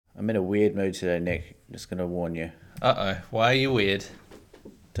I'm in a weird mood today, Nick. Just gonna warn you. Uh-oh. Why are you weird?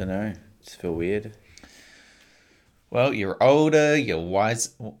 Don't know. Just feel weird. Well, you're older, you're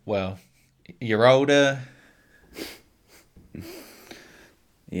wise. Well, you're older.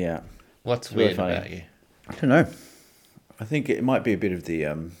 Yeah. What's It's really weird funny. about you? I don't know. I think it might be a bit of the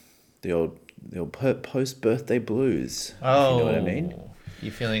old post birthday blues. If you know what I mean.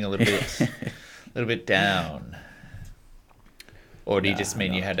 You're feeling a little bit down. Or do you just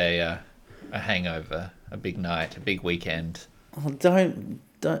mean you had a hangover, a big night, a big weekend? Oh, don't.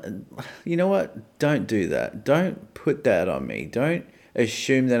 You know what? Don't do that. Don't put that on me. Don't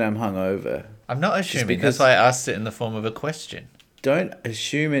assume that I'm hungover. I'm not assuming. because- That's why I asked it in the form of a question. Don't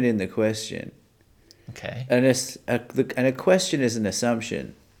assume it in the question. Okay. And a question is an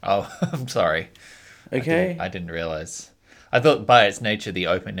assumption. Oh, I'm sorry. Okay. I didn't realize. I thought by its nature the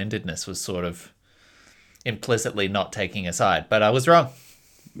open-endedness was sort of implicitly not taking a side, but I was wrong.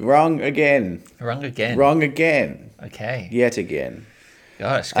 Wrong again. Wrong again. Wrong again. Okay. Yet again.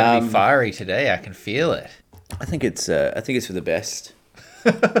 Gosh, it's gonna be fiery today. I can feel it. I think it's for the best.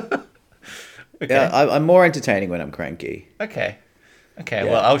 Okay. Yeah, I'm more entertaining when I'm cranky. Okay. Yeah.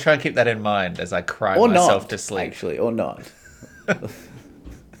 Well, I'll try and keep that in mind as I cry Or myself not, to sleep. actually, or not.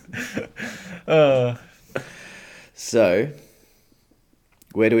 Uh, So,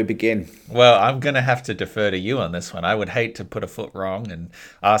 where do we begin? well, I'm gonna have to defer to you on this one. I would hate to put a foot wrong and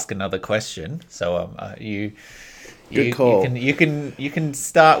ask another question. So, Good call. You can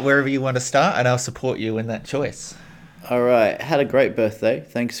start wherever you want to start, and I'll support you in that choice. All right. Had a great birthday.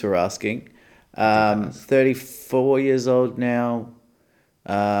 Thanks for asking. 34 years old now.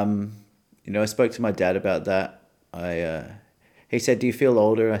 I spoke to my dad about that. He said, "Do you feel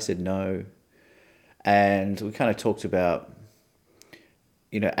older?" I said, "No." And we kind of talked about,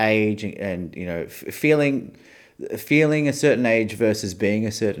 age and feeling a certain age versus being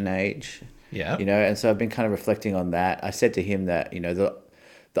a certain age. Yeah. And so I've been kind of reflecting on that. I said to him that,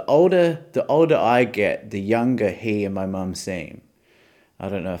 the older I get, the younger he and my mum seem. I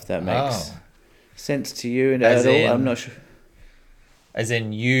don't know if that makes sense to you As at all. in- I'm not sure. As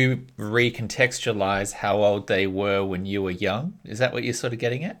in, you recontextualize how old they were when you were young. Is that what you're sort of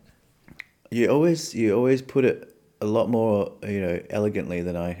getting at? You always put it a lot more, elegantly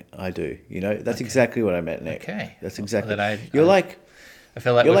than I do. That's exactly what I meant, Nick. Okay. That's exactly. Then You're like, I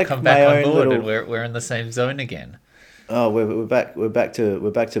feel like You're we've like come my back on own board little- and we're in the same zone again. oh, we're back to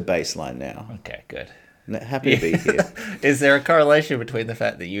baseline now. Okay, good. Happy to be here. Is there a correlation between the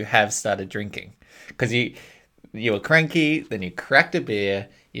fact that you have started drinking? Because you were cranky, then you cracked a beer,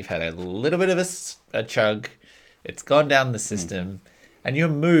 you've had a little bit of a chug, it's gone down the system, and your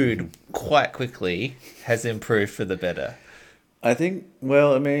mood quite quickly has improved for the better. I think.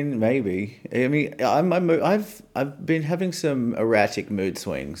 Well, I mean, maybe. I mean, I've been having some erratic mood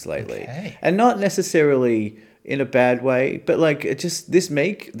swings lately, Okay. and not necessarily in a bad way, but like it just this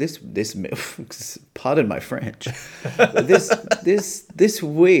pardon my French. this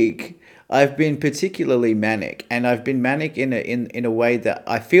week I've been particularly manic, and I've been manic in a way that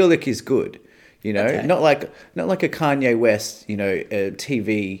I feel like is good. Okay. Not like a Kanye West,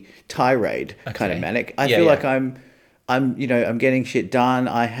 TV tirade kind of Okay. manic. I Yeah, feel yeah. like I'm getting shit done.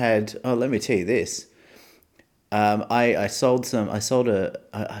 Let me tell you this. I sold I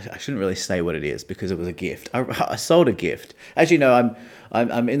shouldn't really say what it is because it was a gift. I sold a gift. As you know,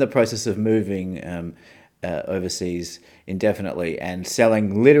 I'm in the process of moving overseas indefinitely and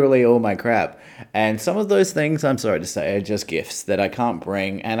selling literally all my crap. And some of those things, I'm sorry to say, are just gifts that I can't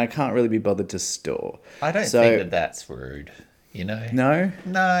bring and I can't really be bothered to store. I don't So- think that that's rude, No?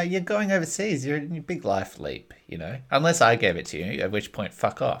 No, you're going overseas. You're in a big life leap, Unless I gave it to you, at which point,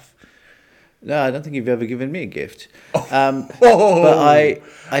 fuck off. No, I don't think you've ever given me a gift. Oh. But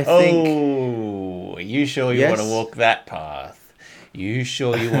I think... Oh, are you sure you Yes. want to walk that path? You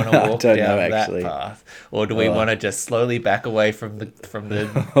sure you want to walk don't down know, that actually. path, or do we want to just slowly back away from the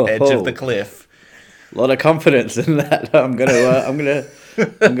Oh. edge of the cliff? A lot of confidence in that. I'm gonna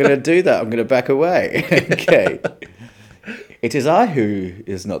do that. I'm gonna back away. Okay. It is I who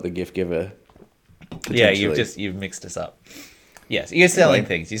is not the gift giver. Yeah, potentially. you've mixed us up. Yes, you're selling Anyway.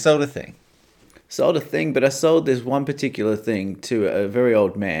 things. You sold a thing. Sold a thing, but I sold this one particular thing to a very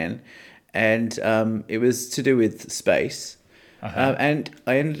old man, and it was to do with space. And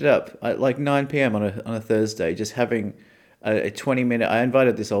I ended up at like 9 p.m. on a Thursday, just having a 20-minute. I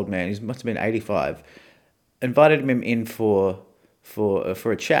invited this old man. He must have been 85. Invited him in for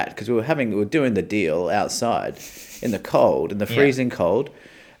a chat because we were doing the deal outside in the cold, in the freezing cold.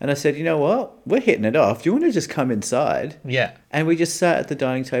 And I said, you know what? We're hitting it off. Do you want to just come inside? Yeah. And we just sat at the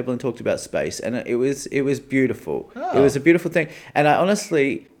dining table and talked about space, and it was beautiful. Oh. It was a beautiful thing, and I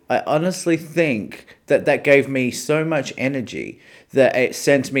honestly I honestly think that gave me so much energy that it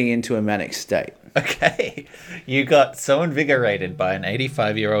sent me into a manic state. Okay. You got so invigorated by an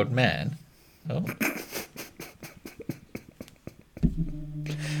 85-year-old man. Oh.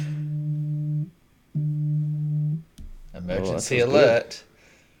 Emergency alert.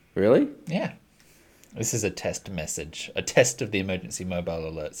 Good. Really? Yeah. This is a test message. A test of the emergency mobile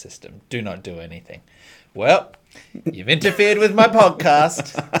alert system. Do not do anything. Well, you've interfered with my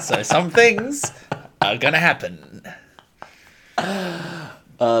podcast, so some things are going to happen.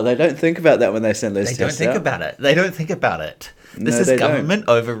 They don't think about that when they send those They tests don't think out. about it. They don't think about it. This No, is they government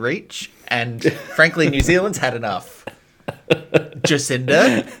overreach, and frankly, New Zealand's had enough.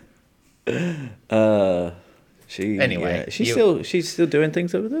 Jacinda. Anyway, she's still doing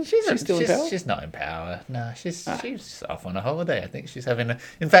things over there. She's still in power. She's not in power. No, she's off on a holiday. I think she's having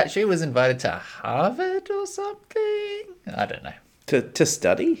in fact, she was invited to Harvard or something. I don't know. To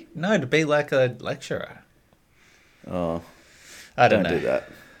study? No, to be like a lecturer. Oh, I don't know. do that.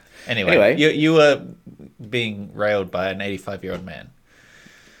 Anyway, you were being railed by an 85-year-old man.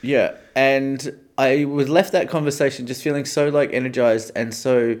 Yeah, and I was left that conversation just feeling so like energized and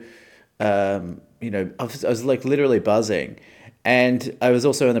so, I was like literally buzzing, and I was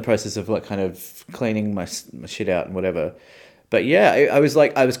also in the process of like kind of cleaning my shit out and whatever. But yeah, I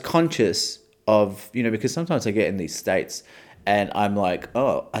was conscious of, because sometimes I get in these states and I'm like,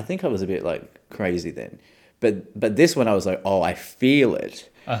 oh, I think I was a bit like crazy then. But this one I was like, oh, I feel it.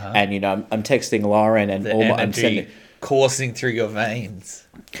 Uh-huh. And, I'm texting Lauren and I'm sending coursing through your veins.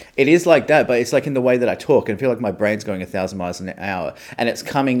 It is like that, but it's like in the way that I talk, and I feel like my brain's going 1,000 miles an hour, and it's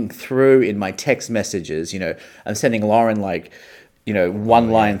coming through in my text messages. I'm sending Lauren like, one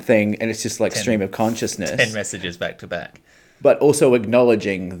line thing, and it's just like stream of consciousness. 10 messages back to back. But also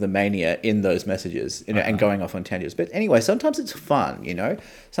acknowledging the mania in those messages, and going off on tangents. But anyway, sometimes it's fun,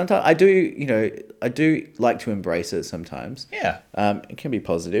 Sometimes I do like to embrace it sometimes. Yeah. It can be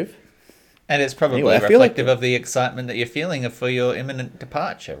positive. And it's probably reflective of the excitement that you're feeling for your imminent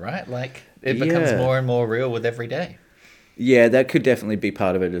departure, right? Like, it becomes more and more real with every day. Yeah, that could definitely be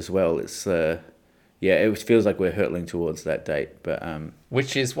part of it as well. It's, it feels like we're hurtling towards that date. But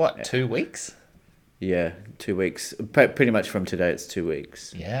which is what, 2 weeks? Yeah, 2 weeks. Pretty much from today, it's 2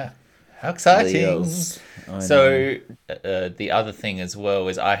 weeks. Yeah. How exciting. So the other thing as well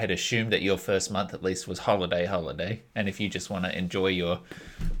is I had assumed that your first month at least was holiday. And if you just want to enjoy your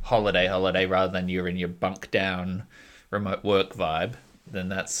holiday rather than you're in your bunk down remote work vibe, then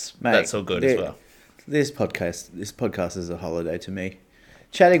that's all good as well. This podcast is a holiday to me.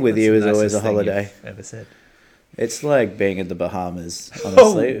 Chatting with you is always a holiday. Ever said. It's like being in the Bahamas,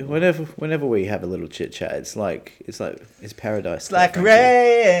 honestly. Whenever we have a little chit chat, it's paradise. It's like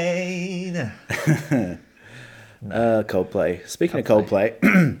rain. Coldplay. Speaking of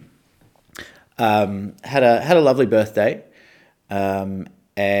Coldplay, had a lovely birthday, and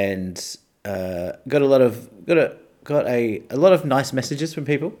got a lot of nice messages from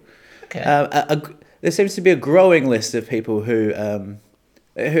people. Okay. There seems to be a growing list of people who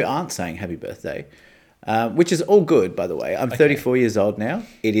aren't saying happy birthday. Which is all good, by the way. I'm 34 years old now.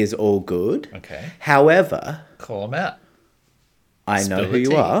 It is all good. Okay. However, call them out. I know who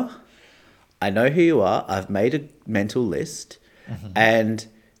you are. I've made a mental list. Mm-hmm. And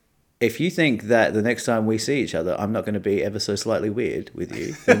if you think that the next time we see each other, I'm not going to be ever so slightly weird with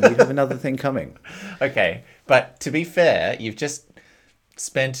you, then we have another thing coming. Okay. But to be fair, you've just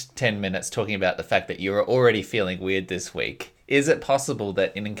spent 10 minutes talking about the fact that you're already feeling weird this week. Is it possible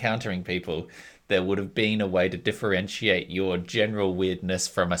that in encountering people, there would have been a way to differentiate your general weirdness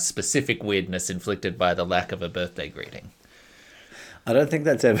from a specific weirdness inflicted by the lack of a birthday greeting? I don't think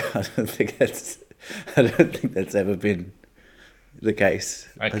that's ever been the case.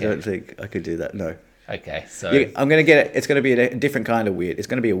 Okay. I don't think I could do that. No. Okay, so I'm going to get it. It's going to be a different kind of weird. It's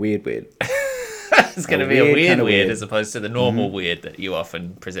going to be a weird. It's going to be a weird as opposed to the normal weird that you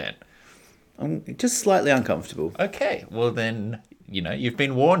often present. I'm just slightly uncomfortable. Okay, well then, you've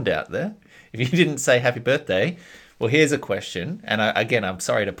been warned out there. If you didn't say happy birthday, well, here's a question. And I'm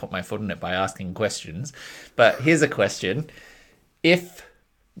sorry to put my foot in it by asking questions, but here's a question. If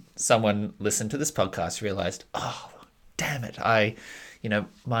someone listened to this podcast, realized, oh, damn it,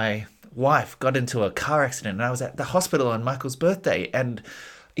 my wife got into a car accident and I was at the hospital on Michael's birthday and,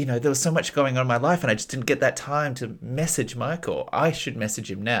 there was so much going on in my life and I just didn't get that time to message Michael. I should message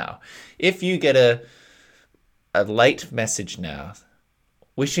him now. If you get a late message now,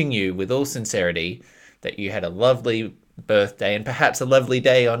 wishing you with all sincerity that you had a lovely birthday and perhaps a lovely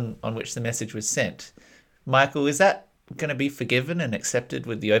day on which the message was sent. Michael, is that going to be forgiven and accepted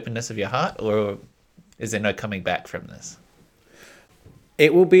with the openness of your heart, or is there no coming back from this?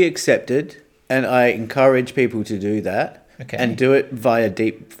 It will be accepted, and I encourage people to do that. Okay. And do it via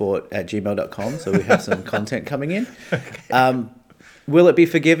deepthought@gmail.com, so we have some content coming in. Okay. Will it be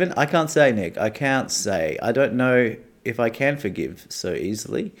forgiven? I can't say, Nick. I can't say. I don't know if I can forgive so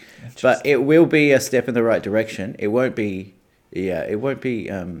easily, but it will be a step in the right direction. It won't be. Yeah, it won't be.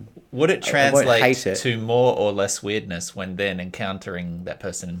 Would it translate it. to more or less weirdness when then encountering that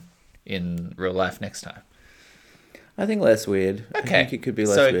person in real life next time? I think less weird. Okay. I think it could be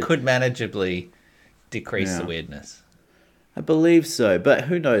less so weird. it could manageably decrease the weirdness. I believe so, but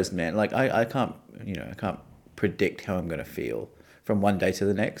who knows, man? Like I can't, I can't predict how I'm going to feel from one day to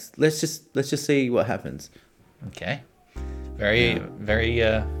the next. Let's just see what happens. Okay. Very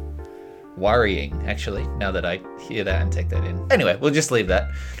worrying, actually, now that I hear that and take that in. Anyway, we'll just leave that.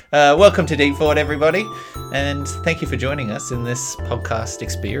 Welcome to Deep Thought, everybody, and thank you for joining us in this podcast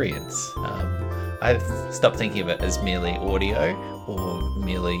experience. I've stopped thinking of it as merely audio or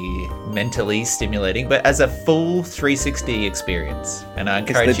merely mentally stimulating, but as a full 360 experience. And I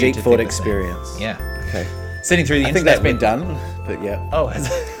encourage it's the you Deep to Thought think the same. experience. Yeah. Okay. Sitting through the I think internet. that's been done, but yeah. Oh, has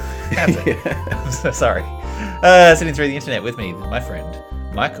it? I'm so sorry. Sitting through the internet with me, my friend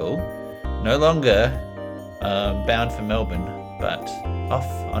Michael, no longer bound for Melbourne, but off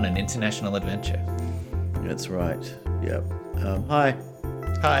on an international adventure. That's right. Yep. Hi.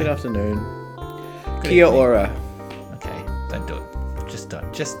 Hi. Good afternoon. Good Kia evening. ora. Okay, don't do it. Just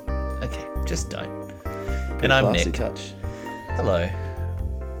don't. Just don't. Pretty And I'm classy Nick. touch. Hello.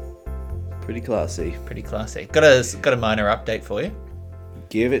 Pretty classy. Pretty classy. Got a minor update for you.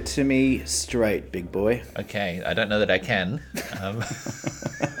 Give it to me straight, big boy. Okay, I don't know that I can.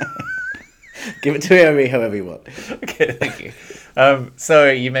 Give it to me however you want. Okay, thank you.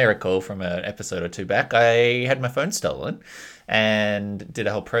 So you may recall from an episode or two back, I had my phone stolen and did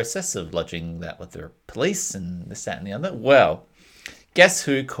a whole process of lodging that with the police and this, that, and the other. Well, guess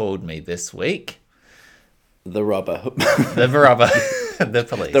who called me this week? The robber. The robber. The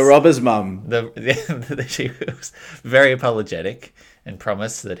police. The robber's mum. She was very apologetic and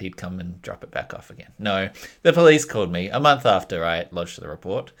promised that he'd come and drop it back off again. No, the police called me a month after I lodged the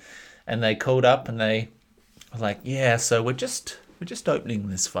report, and they called up and they were like, "Yeah, so we're just opening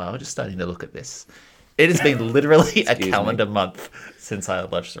this file, just starting to look at this." It has been literally a calendar month since I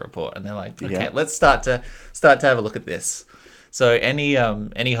lodged the report, and they're like, "Okay, let's start to have a look at this." So any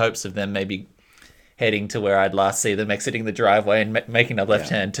hopes of them maybe heading to where I'd last see them exiting the driveway and making a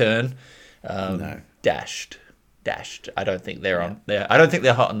left-hand turn, No. dashed. I don't think they're on there. I don't think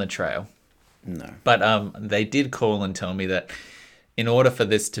they're hot on the trail. No. But they did call and tell me that in order for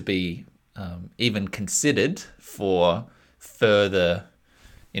this to be even considered for further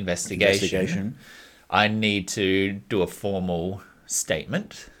investigation, I need to do a formal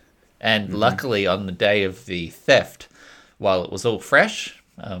statement. And luckily, on the day of the theft, while it was all fresh,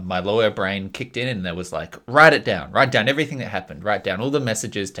 my lawyer brain kicked in and there was like, write down everything that happened, write down all the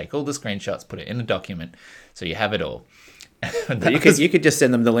messages, take all the screenshots, put it in a document so you have it all. You could just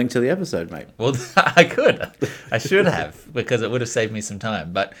send them the link to the episode, mate. Well, I should have, because it would have saved me some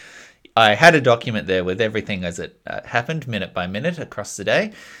time. But I had a document there with everything as it happened, minute by minute, across the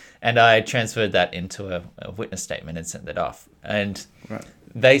day. And I transferred that into a witness statement and sent it off. And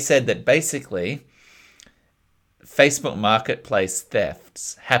they said that basically Facebook Marketplace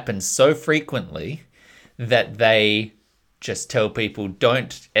thefts happen so frequently that they just tell people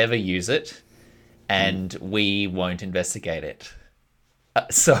don't ever use it and we won't investigate it.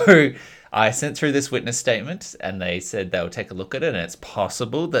 So I sent through this witness statement and they said they'll take a look at it and it's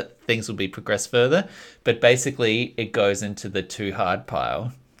possible that things will be progressed further. But basically it goes into the too hard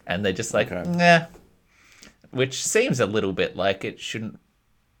pile and they're just like, nah, which seems a little bit like it shouldn't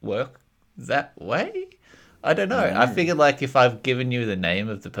work that way. I don't know. I figured like if I've given you the name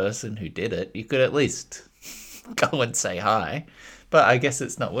of the person who did it, you could at least go and say hi. But I guess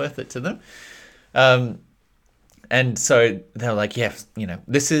it's not worth it to them. And so they're like, yeah,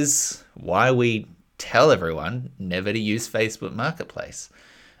 this is why we tell everyone never to use Facebook Marketplace.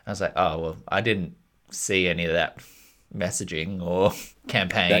 I was like, oh, well, I didn't see any of that messaging or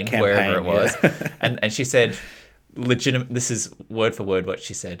campaign wherever it was. And she said, legitimate, this is word for word what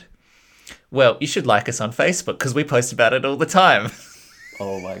she said. Well, you should like us on Facebook because we post about it all the time.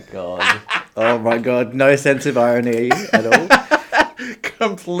 Oh my god. No sense of irony at all.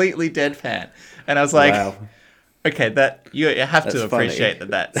 Completely deadpan. And I was like, wow. Okay, that you have to appreciate funny.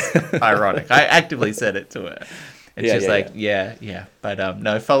 That's ironic. I actively said it to her. And she's like, yeah. But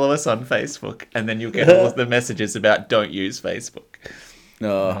no, follow us on Facebook and then you'll get all of the messages about don't use Facebook.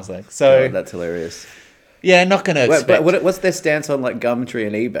 No. I was like, so God, that's hilarious. Yeah, not going to expect. But what's their stance on like Gumtree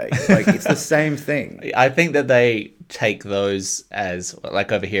and eBay? Like it's the same thing. I think that they take those as,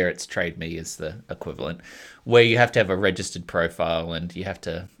 like over here, it's Trade Me is the equivalent, where you have to have a registered profile and you have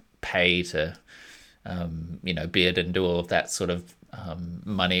to pay to, bid and do all of that sort of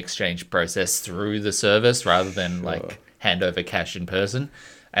money exchange process through the service rather than like hand over cash in person.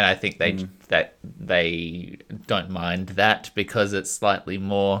 And I think that they don't mind that because it's slightly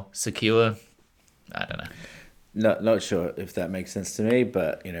more secure. I don't know. Not sure if that makes sense to me,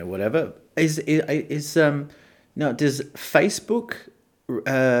 but whatever. Does Facebook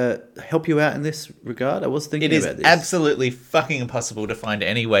help you out in this regard? I was thinking about this. It is absolutely fucking impossible to find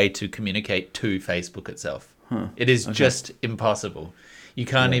any way to communicate to Facebook itself. It is just impossible. You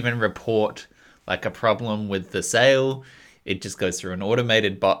can't even report like a problem with the sale. It just goes through an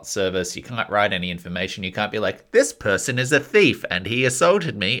automated bot service. You can't write any information. You can't be like, this person is a thief and he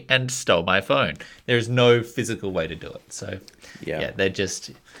assaulted me and stole my phone. There's no physical way to do it. So, yeah they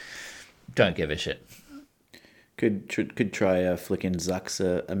just don't give a shit. Could try flicking Zucks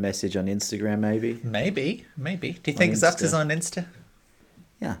a message on Instagram, maybe? Maybe. Do you think Zucks is on Insta?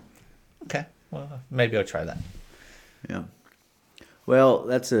 Yeah. Okay. Well, maybe I'll try that. Yeah. Well,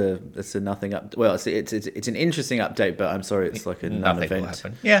 that's a nothing up. Well, it's an interesting update, but I'm sorry, it's like a nothing non-event. Will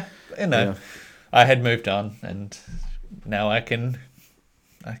happen. Yeah, I had moved on, and now I can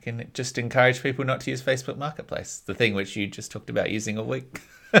just encourage people not to use Facebook Marketplace, the thing which you just talked about using all week.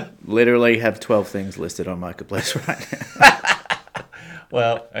 Literally have 12 things listed on Marketplace right now.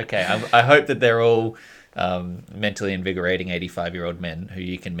 Well, okay. I hope that they're all mentally invigorating 85-year-old men who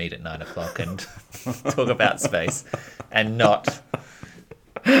you can meet at 9:00 and talk about space, and not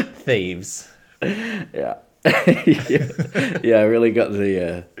thieves. Yeah. Yeah, I really got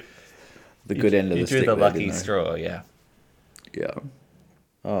the good end of the stick. You drew the lucky straw, yeah. Yeah.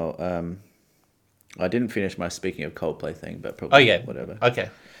 Oh, I didn't finish my speaking of Coldplay thing, but probably whatever. Okay.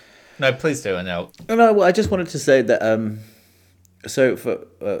 No, please do, and I'll... No, well, I just wanted to say that so for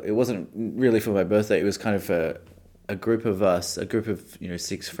it wasn't really for my birthday. It was kind of a group of us, a group of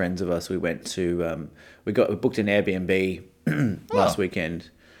 6 friends of us. We went to we booked an Airbnb last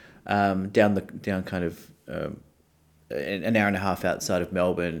weekend down kind of an hour and a half outside of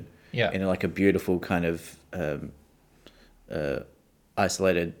Melbourne. Yeah. In like a beautiful kind of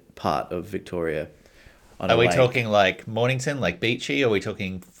isolated part of Victoria. Are we talking like Mornington, like beachy? Are we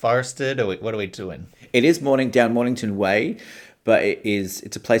talking forested? Or what are we doing? It is down Mornington Way, but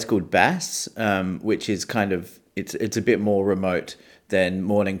it's a place called Bass, which is kind of it's a bit more remote than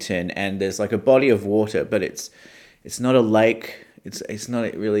Mornington, and there's like a body of water, but it's not a lake. It's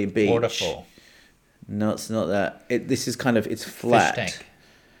not really a beach. Waterfall. No, it's not that. This is kind of it's flat. Fish tank.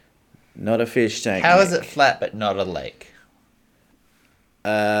 Not a fish tank. How is it flat but not a lake?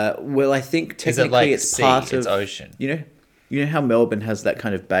 Well, I think technically is it like it's sea, part of it's ocean. You know how Melbourne has that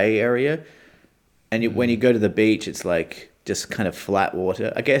kind of bay area, and when you go to the beach, it's like just kind of flat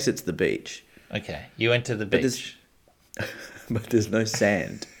water. I guess it's the beach. Okay, you went to the beach, but there's no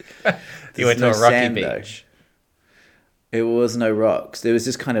sand. You went to a rocky beach. Though. It was no rocks. There was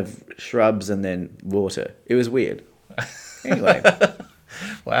just kind of shrubs and then water. It was weird. Anyway.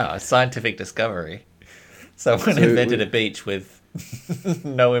 Wow, a scientific discovery. Someone invented a beach with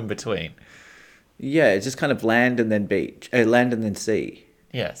no in between. Yeah, it's just kind of land and then beach. Land and then sea.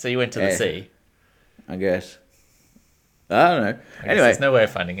 Yeah, so you went to the sea. I guess. I don't know. Anyway. There's no way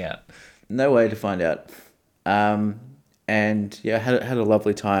of finding out. No way to find out. And yeah, had a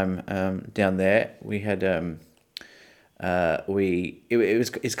lovely time down there. We had it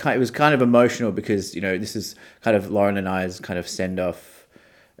was kind of emotional because this is kind of Lauren and I's kind of send off.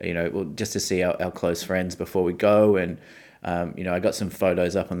 Just to see our close friends before we go, and I got some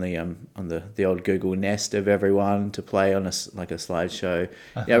photos up on the old Google Nest of everyone to play on a slideshow.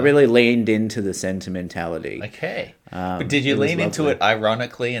 Uh-huh. Yeah, I really leaned into the sentimentality. Okay, but did you lean into it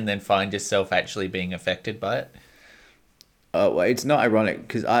ironically and then find yourself actually being affected by it? Oh, well, it's not ironic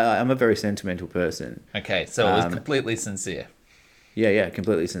because I'm a very sentimental person. Okay, so it was completely sincere. Yeah,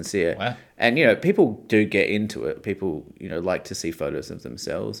 completely sincere. Wow. And people do get into it. People like to see photos of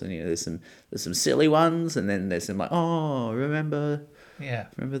themselves, and there's some silly ones, and then there's some like, oh, remember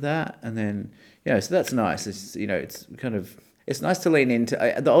that, and then so that's nice. It's it's kind of it's nice to lean into.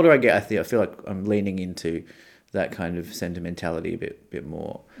 The older I get, I feel like I'm leaning into that kind of sentimentality a bit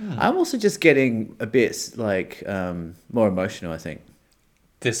more. I'm also just getting a bit like more emotional, I think.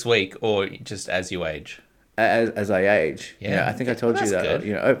 This week, or just as you age. As I age, I think I told you that.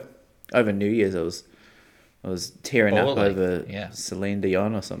 Good. Over New Year's, I was tearing up over Celine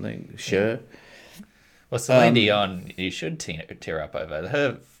Dion or something. Sure. Well, Celine Dion, you should tear up over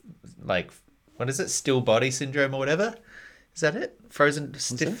her. Like, what is it? Still body syndrome or whatever. Is that it? Frozen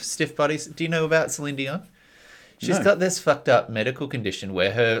stiff bodies. Do you know about Celine Dion? She's No. got this fucked up medical condition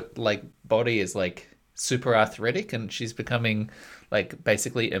where her like body is like super arthritic and she's becoming like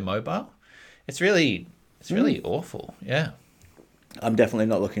basically immobile. It's really awful. Yeah. I'm definitely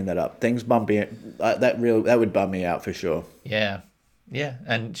not looking that up. Things bum me that would bum me out for sure. Yeah. Yeah.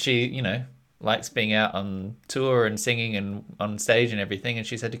 And she, likes being out on tour and singing and on stage and everything, and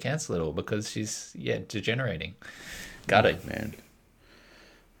she's had to cancel it all because she's degenerating. Got it. Man.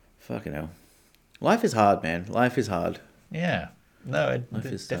 Fucking hell. Life is hard, man. Life is hard. Yeah. No, it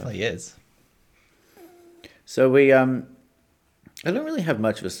is definitely is. So we I don't really have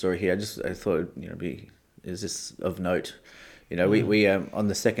much of a story here. I thought is this of note. We on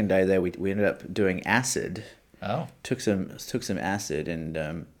the second day there we ended up doing acid. Oh. Took some acid and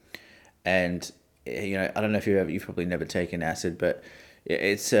I don't know if you've probably never taken acid, but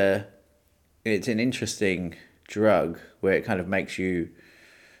it's an interesting drug where it kind of makes you,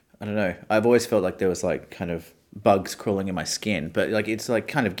 I don't know. I've always felt like there was like kind of bugs crawling in my skin, but like it's like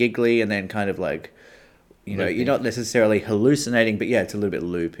kind of giggly and then kind of like, Loopy. you're not necessarily hallucinating, but yeah, it's a little bit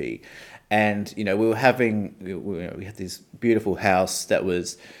loopy. And we had this beautiful house it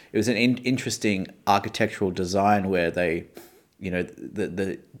was an interesting architectural design where they,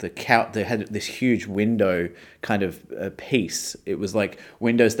 they had this huge window kind of piece. It was like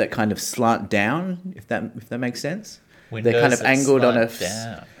windows that kind of slant down, if that makes sense. Windows they're kind of that angled on a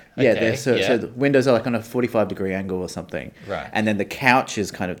slant down. yeah. Okay, So the windows are like on a 45-degree angle or something. Right. And then the couch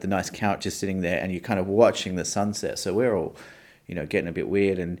is kind of the nice couch is sitting there, and you're kind of watching the sunset. So we're all, getting a bit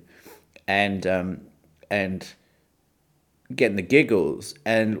weird and getting the giggles.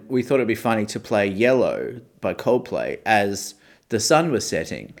 And we thought it'd be funny to play Yellow by Coldplay as the sun was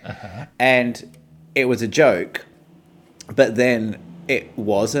setting. And it was a joke, but then it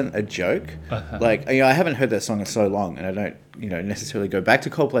wasn't a joke. Like, I haven't heard that song in so long, and I don't, necessarily go back to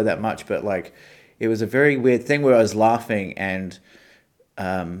Coldplay that much, but like, it was a very weird thing where I was laughing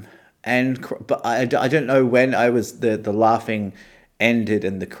but I don't know when I was the laughing ended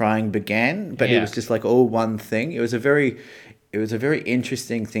and the crying began, but it was just like all one thing. It was a very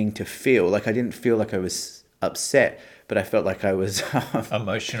interesting thing to feel. Like, I didn't feel like I was upset, but I felt like I was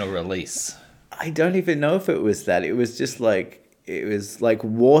Emotional release. I don't even know if it was that. It was just like, it was like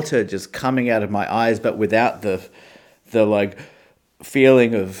water just coming out of my eyes, but without the like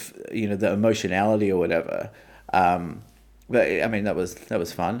feeling of, the emotionality or whatever. But I mean, that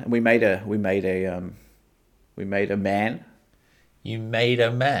was fun. And we made a man. You made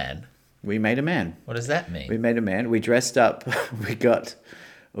a man? We made a man. What does that mean? We made a man. We dressed up. We got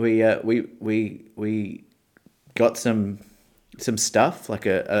some stuff like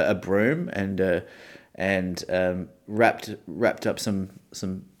a broom and wrapped up some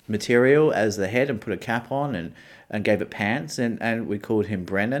material as the head and put a cap on and gave it pants and we called him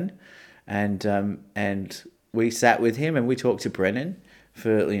Brennan and we sat with him and we talked to Brennan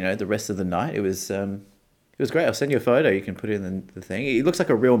for the rest of the night. It was great. I'll send you a photo. You can put it in the thing. He looks like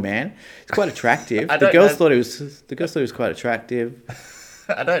a real man. He's quite attractive. The girls thought he was quite attractive.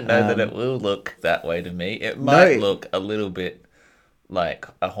 I don't know that it will look that way to me. It might look a little bit like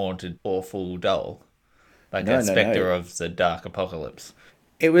a haunted, awful doll, like a spectre of the dark apocalypse.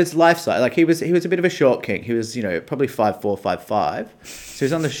 It was life size. Like he was a bit of a short king. He was probably 5'4", 5'5". So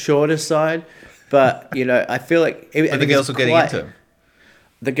he's on the shorter side. But I feel like the girls were getting into him.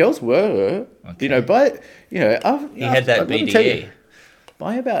 The girls were, Okay. but He had that BDE.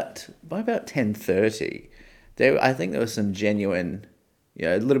 By about 10:30, I think there was some genuine,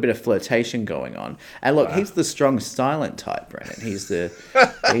 a little bit of flirtation going on. And look, He's the strong, silent type, Brennan. He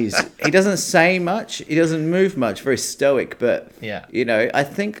doesn't say much, he doesn't move much, very stoic. But I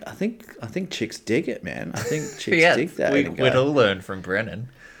think chicks dig it, man. I think chicks dig that. We'd all learn from Brennan.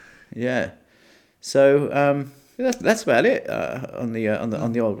 Yeah. So that's about it on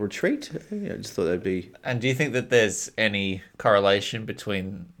the old retreat. I just thought that'd be. And do you think that there's any correlation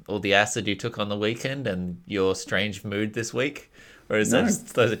between all the acid you took on the weekend and your strange mood this week, or is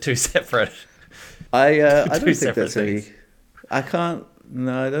those are two separate? I don't think that's any. I can't.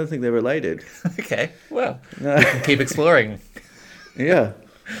 No, I don't think they're related. Okay, well, we can keep exploring. Yeah.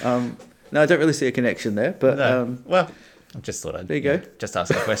 No, I don't really see a connection there, but well, I just thought I'd there you go. Just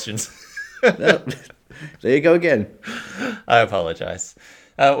ask the questions. No. There you go again. I apologize.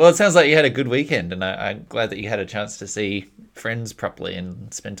 Well, it sounds like you had a good weekend, and I'm glad that you had a chance to see friends properly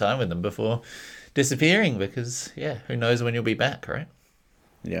and spend time with them before disappearing, because, who knows when you'll be back, right?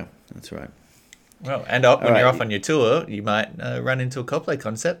 Yeah, that's right. Well, and when you're off on your tour, you might run into a Coldplay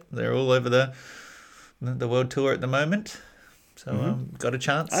concept. They're all over the world tour at the moment. So, got a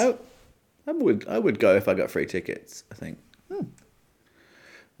chance? I would go if I got free tickets, I think.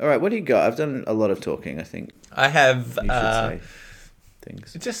 All right, what do you got? I've done a lot of talking, I think. I have You should say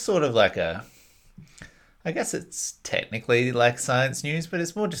things. it's just sort of like I guess it's technically like science news, but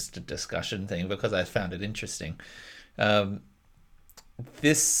it's more just a discussion thing because I found it interesting.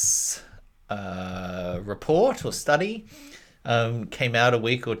 This report or study came out a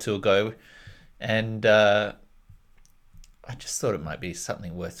week or two ago, and I just thought it might be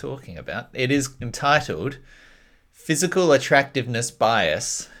something worth talking about. It is entitled Physical Attractiveness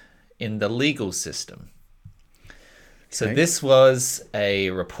Bias in the Legal System. So this was a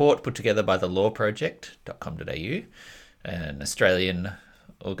report put together by the lawproject.com.au, an Australian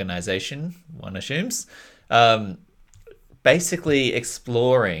organisation, one assumes, basically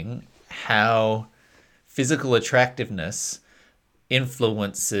exploring how physical attractiveness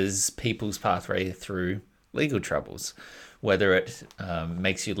influences people's pathway through legal troubles, whether it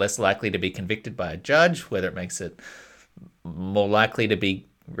makes you less likely to be convicted by a judge, whether it makes it more likely to be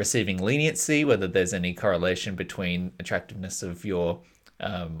receiving leniency, whether there's any correlation between attractiveness of your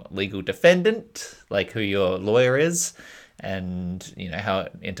legal defendant, like who your lawyer is, and how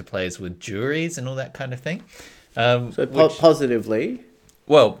it interplays with juries and all that kind of thing. Positively?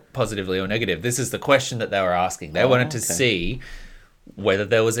 Well, positively or negative. This is the question that they were asking. They wanted to see whether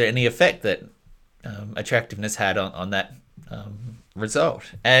there was any effect that attractiveness had on that result.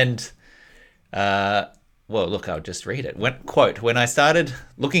 And well, look, I'll just read it. When I started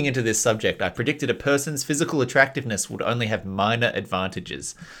looking into this subject, I predicted a person's physical attractiveness would only have minor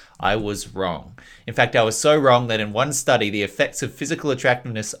advantages. I was wrong. In fact, I was so wrong that in one study, the effects of physical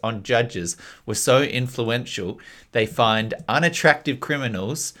attractiveness on judges were so influential, they find unattractive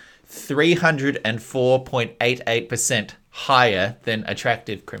criminals 304.88% higher than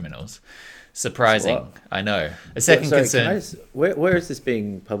attractive criminals. Surprising, I know. A second concern. Where is this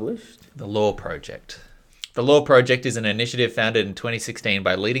being published? The Law Project. The Law Project is an initiative founded in 2016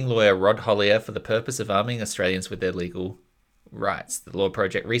 by leading lawyer Rod Hollier for the purpose of arming Australians with their legal rights. The Law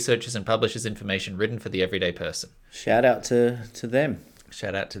Project researches and publishes information written for the everyday person. Shout out to them.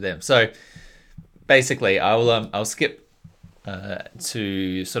 Shout out to them. So basically, I'll skip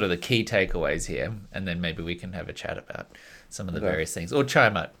to sort of the key takeaways here, and then maybe we can have a chat about some of the various things, or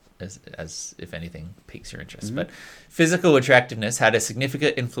chime up as if anything piques your interest. Mm-hmm. But physical attractiveness had a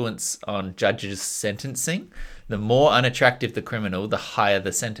significant influence on judges' sentencing. The more unattractive the criminal, the higher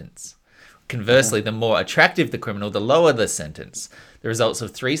the sentence. Conversely, the more attractive the criminal, the lower the sentence. The results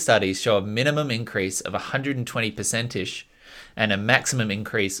of 3 studies show a minimum increase of 120%-ish and a maximum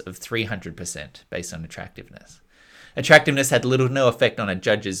increase of 300% based on attractiveness. Attractiveness had little to no effect on a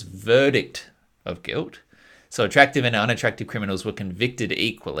judge's verdict of guilt. So attractive and unattractive criminals were convicted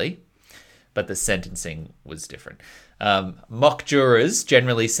equally, but the sentencing was different. Mock jurors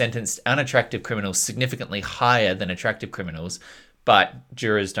generally sentenced unattractive criminals significantly higher than attractive criminals, but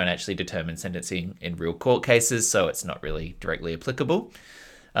jurors don't actually determine sentencing in real court cases, so it's not really directly applicable.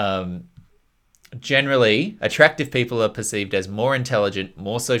 Generally, attractive people are perceived as more intelligent,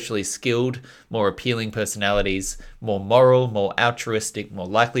 more socially skilled, more appealing personalities, more moral, more altruistic, more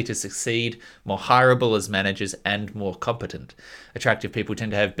likely to succeed, more hireable as managers, and more competent. Attractive people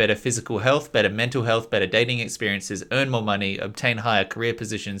tend to have better physical health, better mental health, better dating experiences, earn more money, obtain higher career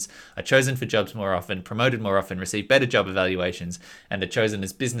positions, are chosen for jobs more often, promoted more often, receive better job evaluations, and are chosen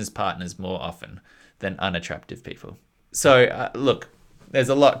as business partners more often than unattractive people. So, look, there's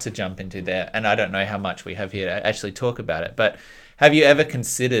a lot to jump into there, and I don't know how much we have here to actually talk about it, but have you ever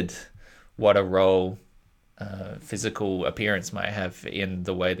considered what a role physical appearance might have in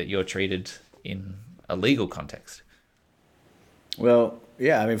the way that you're treated in a legal context? Well,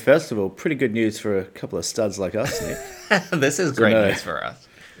 yeah, I mean, first of all, pretty good news for a couple of studs like us, Nick. This is great news for us.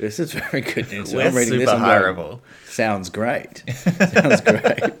 This is very good news. We're super hireable. Sounds great. Sounds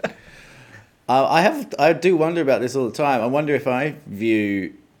great. I do wonder about this all the time. I wonder if I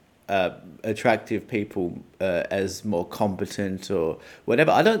view attractive people as more competent or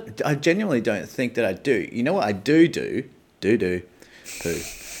whatever. I genuinely don't think that I do. You know what I do? It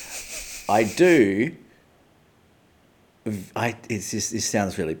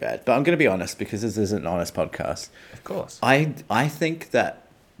sounds really bad, but I'm going to be honest because this is an honest podcast. Of course. I think that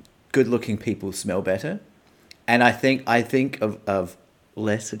good-looking people smell better, and I think of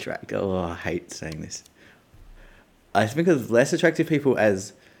less attractive. Oh, I hate saying this. I think of less attractive people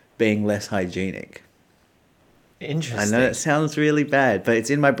as being less hygienic. Interesting. I know it sounds really bad, but it's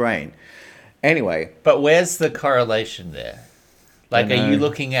in my brain. Anyway. But where's the correlation there? Like, are you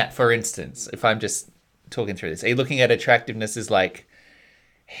looking at, for instance, if I'm just talking through this, are you looking at attractiveness as like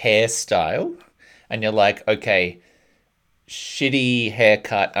hairstyle? And you're like, okay, shitty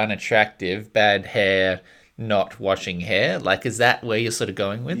haircut, unattractive, bad hair, not washing hair? Like, is that where you're sort of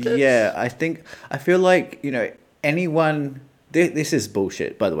going with it? Yeah, I feel like, anyone. This is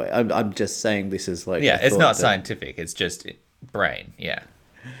bullshit, by the way. I'm just saying this is like Yeah, a it's thought not scientific. It's just brain. Yeah.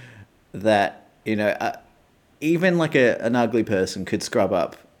 that even like an ugly person could scrub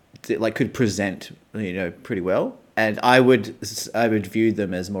up, like could present pretty well, and I would view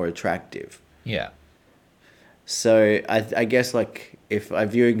them as more attractive. Yeah. So I guess like if I'm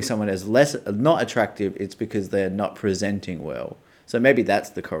viewing someone as less not attractive, it's because they're not presenting well. So maybe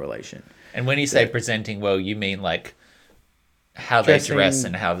that's the correlation. And when you say presenting well, you mean like how they Dressing, dress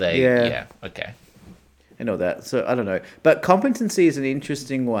and how they. yeah. Yeah. Okay. And all that. So I don't know. But competency is an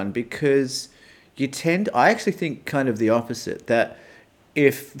interesting one because I actually think kind of the opposite, that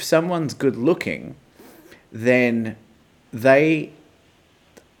if someone's good looking, then I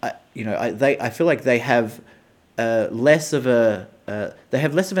feel like they have less of a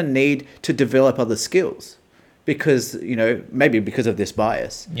need to develop other skills because, maybe because of this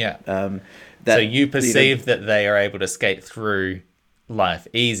bias. Yeah. That, So you perceive that they are able to skate through life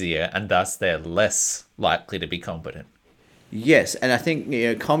easier, and thus they're less likely to be competent. Yes, and I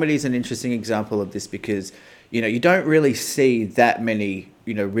think comedy is an interesting example of this because you don't really see that many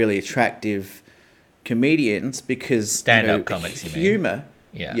really attractive comedians because Stand-up comics, you mean? humor.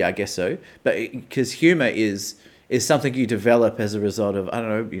 Yeah. I guess so. But because humor is something you develop as a result of, I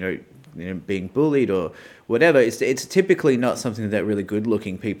don't know, being bullied or whatever. It's typically not something that really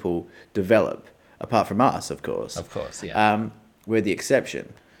good-looking people develop, apart from us, of course. Of course, yeah. We're the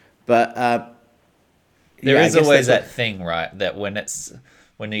exception, but There I is guess always that's that thing, right? That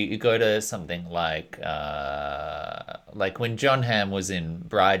when you go to something like when John Hamm was in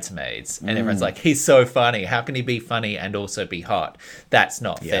Bridesmaids, and everyone's like, he's so funny. How can he be funny and also be hot? That's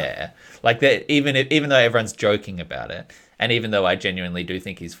not fair. Like that, even though everyone's joking about it, and even though I genuinely do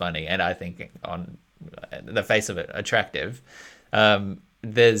think he's funny, and I think on the face of it attractive,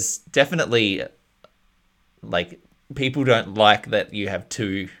 there's definitely like people don't like that you have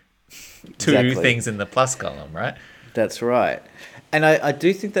two Exactly. things in the plus column, right? That's right. And I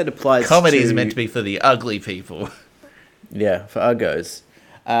do think that applies Comedy to... is meant to be for the ugly people. Yeah, for uggos.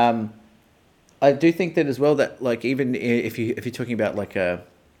 I do think that as well, that like even if you're talking about like I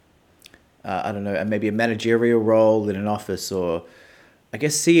don't know, maybe a managerial role in an office, or I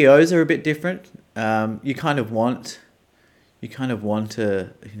guess CEOs are a bit different. You kind of want a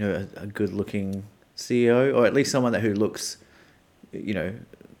good looking CEO, or at least someone who looks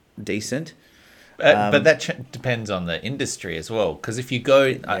decent. But that depends on the industry as well. Because if you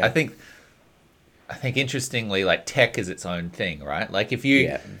go, I think interestingly, like tech is its own thing, right? Like if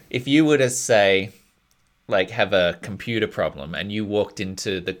you were to say, like have a computer problem and you walked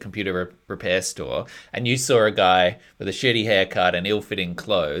into the computer repair store and you saw a guy with a shitty haircut and ill-fitting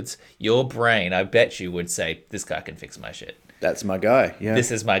clothes, your brain, I bet you, would say, this guy can fix my shit. That's my guy. Yeah.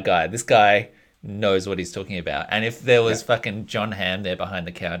 This is my guy. This guy knows what he's talking about. And if there was fucking John Hamm there behind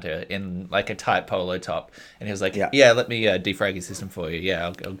the counter in like a tight polo top and he was like, yeah let me defrag your system for you. Yeah,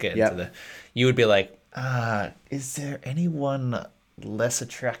 I'll get into the... You would be like, is there anyone less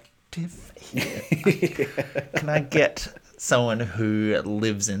attractive here? Can I get someone who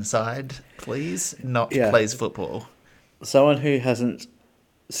lives inside, please? Not plays football. Someone who hasn't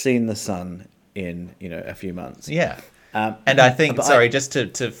seen the sun in, a few months. Yeah. And I think, just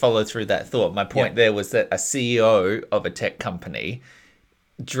to follow through that thought, my point there was that a CEO of a tech company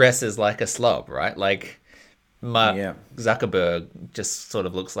dresses like a slob, right? Like Mark Zuckerberg just sort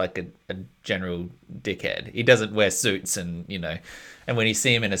of looks like a general dickhead. He doesn't wear suits and when you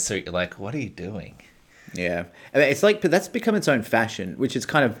see him in a suit, you're like, what are you doing? Yeah. I mean, it's like, but that's become its own fashion, which is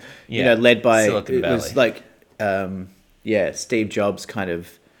kind of, led by, Silicon Valley. It was like, Steve Jobs kind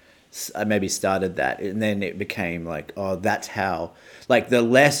of maybe started that, and then it became like, oh, that's how, like the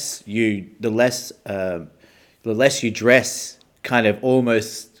less you dress, kind of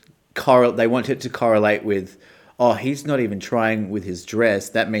almost they want it to correlate with, oh, he's not even trying with his dress,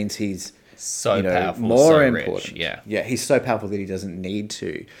 that means he's so powerful, more so important. Rich. Yeah, he's so powerful that he doesn't need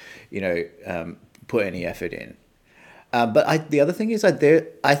to put any effort in. But the other thing is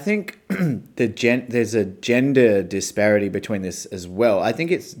that I think there's a gender disparity between this as well. I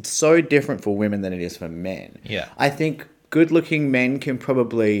think it's so different for women than it is for men. Yeah. I think good-looking men can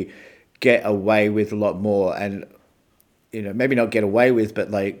probably get away with a lot more, and maybe not get away with,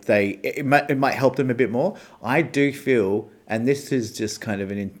 but like it might help them a bit more. I do feel, and this is just kind of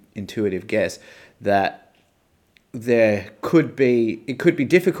an intuitive guess, that it could be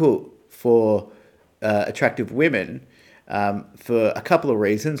difficult for attractive women for a couple of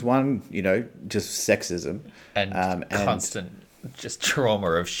reasons. One, just sexism. And constant just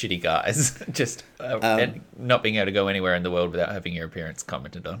trauma of shitty guys. Just and not being able to go anywhere in the world without having your appearance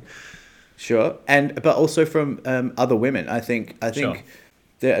commented on. Sure, but also from other women. I think Sure.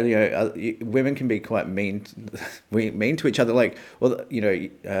 that women can be quite mean to each other. Like, well,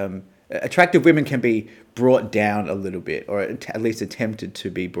 attractive women can be brought down a little bit, or at least attempted to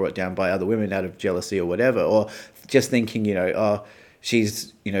be brought down by other women out of jealousy or whatever, or just thinking, oh,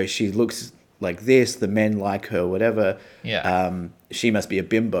 she's, she looks like this, the men like her, whatever. Yeah. She must be a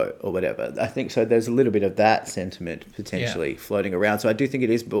bimbo or whatever. I think so. There's a little bit of that sentiment potentially floating around. So I do think it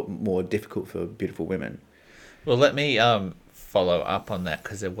is more difficult for beautiful women. Well, let me follow up on that,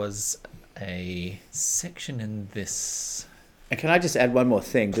 because there was a section in this. And can I just add one more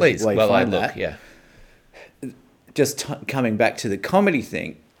thing? Please, while I look, Just coming back to the comedy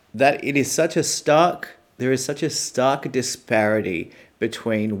thing, that it is there is such a stark disparity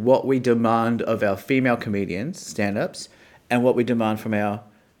between what we demand of our female comedians, stand-ups, and what we demand from our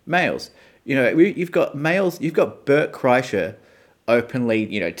males. You've got males, you've got Bert Kreischer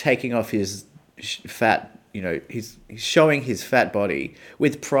openly, taking off his fat, he's showing his fat body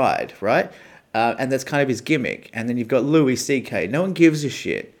with pride, right? And that's kind of his gimmick. And then you've got Louis C.K. No one gives a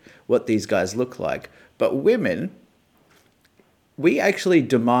shit what these guys look like. But women, we actually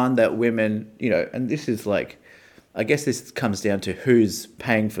demand that women, and this is like, I guess this comes down to who's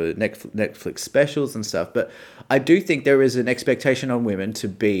paying for Netflix specials and stuff. But I do think there is an expectation on women to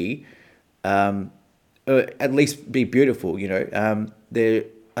be, at least be beautiful. I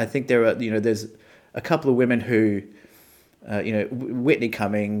think there are, there's a couple of women who, Whitney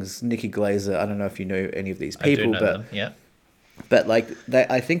Cummings, Nikki Glaser. I don't know if you know any of these people, I do know them. Yeah. But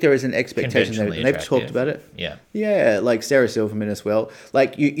I think there is an expectation, and they've talked about it. Yeah. Yeah, like Sarah Silverman as well.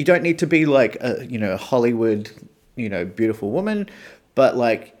 Like you don't need to be like a Hollywood, beautiful woman, but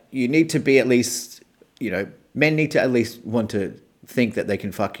like you need to be at least, men need to at least want to think that they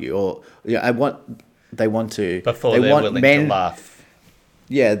can fuck you, or they want to before they're willing to laugh.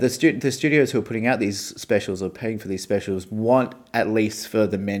 Yeah, the studios who are putting out these specials or paying for these specials want at least for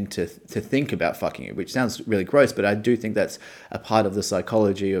the men to think about fucking you, which sounds really gross, but I do think that's a part of the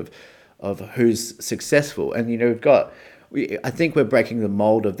psychology of who's successful. And I think we're breaking the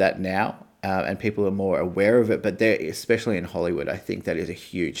mold of that now, and people are more aware of it. But especially in Hollywood, I think that is a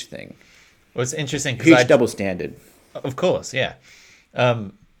huge thing. Well, it's interesting because huge double standard. Of course, yeah.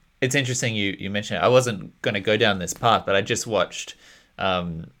 It's interesting you mentioned it. I wasn't going to go down this path, but I just watched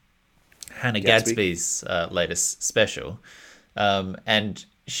Hannah Gadsby's latest special, and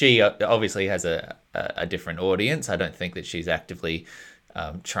she obviously has a different audience. I don't think that she's actively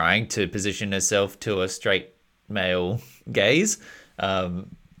trying to position herself to a straight male gaze,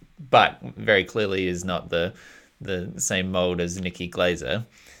 but very clearly is not the same mold as Nikki Glaser.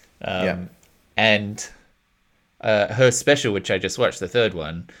 And her special, which I just watched, the third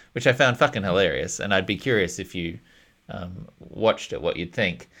one, which I found fucking hilarious, and I'd be curious if you watched it, what you'd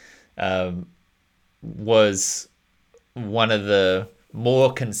think, was one of the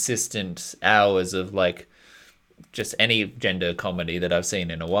more consistent hours of like just any gender comedy that I've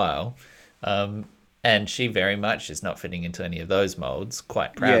seen in a while. And she very much is not fitting into any of those molds,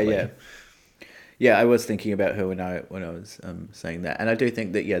 quite proudly. Yeah, I was thinking about her when I was saying that, and I do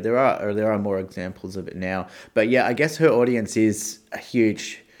think that there are more examples of it now. But I guess her audience is a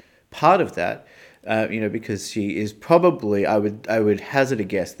huge part of that. Because she is probably, I would hazard a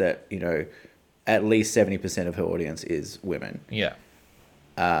guess that, at least 70% of her audience is women. Yeah.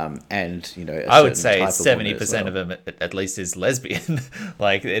 And, I would say 70% of them at least is lesbian.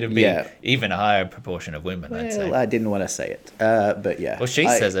 Like, it'd be even a higher proportion of women, I'd say. I didn't want to say it, but yeah. Well, she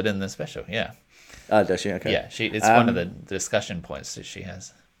says it in the special, yeah. Oh, does she? Okay. Yeah, it's one of the discussion points that she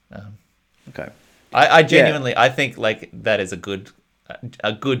has. Okay. I genuinely, I think, like, that is a good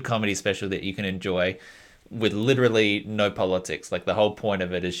comedy special that you can enjoy with literally no politics. Like, the whole point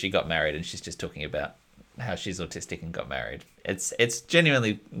of it is she got married and she's just talking about how she's autistic and got married. It's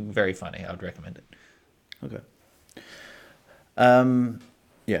genuinely very funny. I would recommend it. Okay.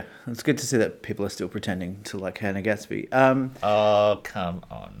 Yeah, it's good to see that people are still pretending to like Hannah Gadsby. Oh, come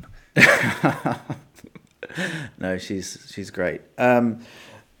on. No, she's great.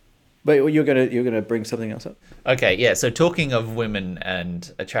 But you're gonna bring something else up. Okay, yeah. So talking of women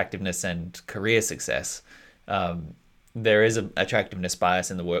and attractiveness and career success, there is an attractiveness bias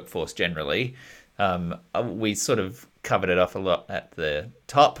in the workforce generally. We sort of covered it off a lot at the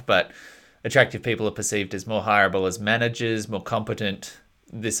top, but attractive people are perceived as more hireable as managers, more competent.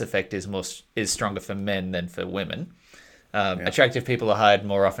 This effect is stronger for men than for women. Attractive people are hired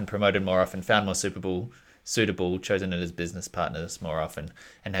more often, promoted more often, found more suitable suitable, chosen as business partners more often,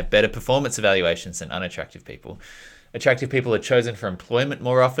 and have better performance evaluations than unattractive people. Attractive people are chosen for employment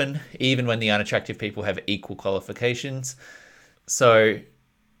more often, even when the unattractive people have equal qualifications. So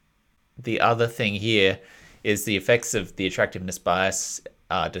the other thing here is the effects of the attractiveness bias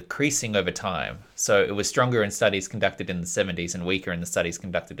are decreasing over time. So it was stronger in studies conducted in the 70s and weaker in the studies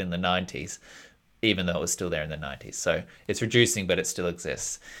conducted in the 90s, even though it was still there in the 90s. So it's reducing, but it still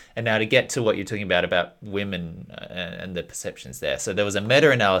exists. And now to get to what you're talking about women and the perceptions there. So there was a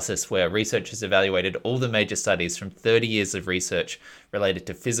meta-analysis where researchers evaluated all the major studies from 30 years of research related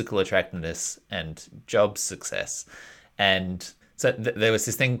to physical attractiveness and job success. And so there was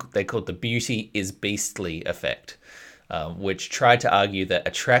this thing they called the beauty is beastly effect, which tried to argue that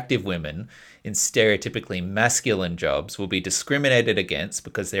attractive women in stereotypically masculine jobs will be discriminated against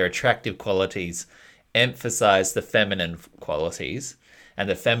because their attractive qualities emphasize the feminine qualities, and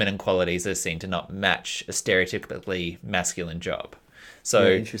the feminine qualities are seen to not match a stereotypically masculine job. So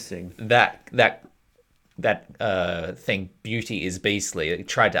yeah, interesting. That thing, beauty is beastly, it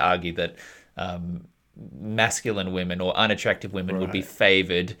tried to argue that masculine women or unattractive women would be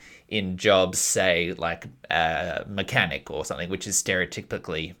favored in jobs, say, like mechanic or something, which is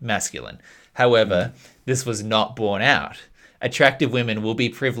stereotypically masculine. However, this was not borne out. Attractive women will be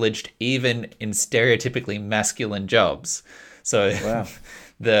privileged even in stereotypically masculine jobs. So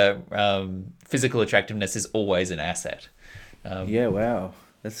the physical attractiveness is always an asset. Yeah, wow.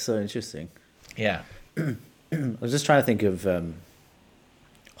 That's so interesting. Yeah. I was just trying to think of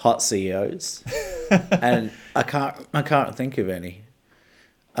hot CEOs, and I can't think of any.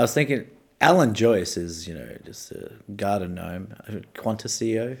 I was thinking Alan Joyce is, just a garden gnome, a Qantas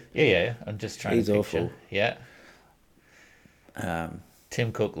CEO. Yeah. I'm just trying He's to picture. awful. Yeah.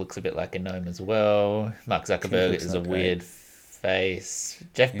 Tim Cook looks a bit like a gnome as well. Mark Zuckerberg is a weird face.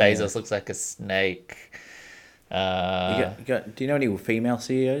 Jeff Bezos looks like a snake. Do you know any female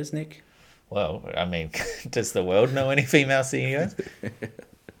CEOs, Nick? Well, I mean, does the world know any female CEOs?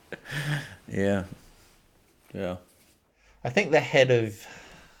 Yeah. I think the head of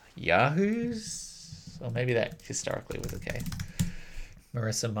Yahoo's, or maybe that historically was the case.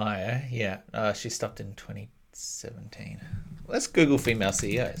 Marissa Mayer, she stopped in 2017. Let's Google female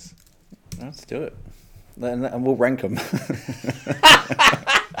CEOs. Let's do it. And we'll rank them.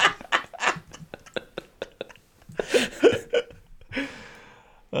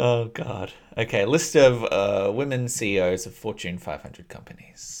 Oh, God. Okay, list of women CEOs of Fortune 500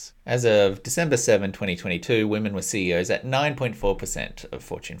 companies. As of December 7, 2022, women were CEOs at 9.4% of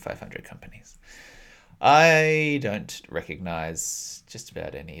Fortune 500 companies. I don't recognize just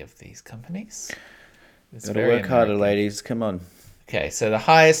about any of these companies. It's Gotta work harder, ladies. Come on. Okay, so the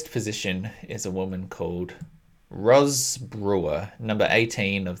highest position is a woman called Roz Brewer, number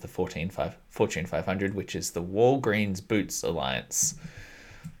 18 of the Fortune 500, which is the Walgreens Boots Alliance.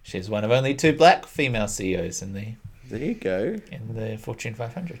 She's one of only 2 black female CEOs in the Fortune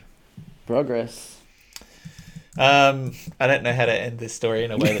 500. Progress. I don't know how to end this story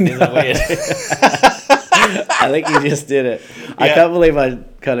in a way that isn't weird. I think you just did it. Yeah. I can't believe I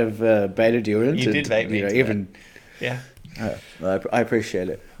kind of baited you into. You did bait me into even. That. Yeah. I appreciate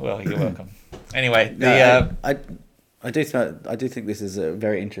it. Well, you're welcome. Anyway, I do think this is a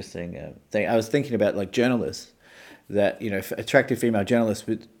very interesting thing. I was thinking about like journalists that attractive female journalists,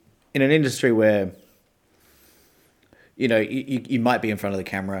 but in an industry where you might be in front of the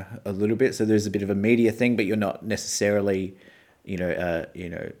camera a little bit, so there's a bit of a media thing, but you're not necessarily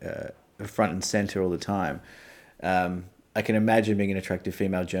front and center all the time. I can imagine being an attractive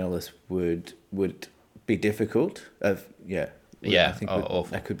female journalist would be difficult. I think awful.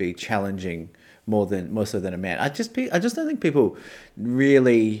 That could be challenging more so than a man. I just don't think people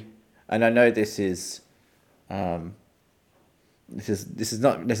really, and I know this is not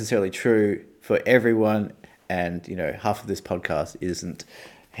necessarily true for everyone, and half of this podcast isn't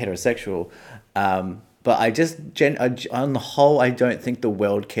heterosexual, but on the whole, I don't think the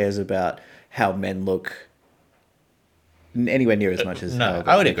world cares about how men look anywhere near as much as no.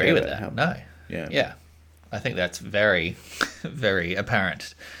 I would agree with that. No, yeah. I think that's very, very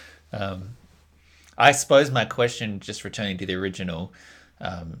apparent. I suppose my question, just returning to the original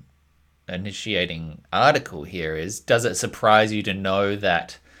initiating article here, is: does it surprise you to know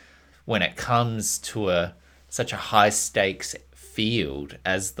that when it comes to such a high stakes field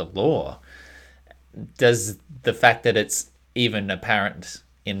as the law, does the fact that it's even apparent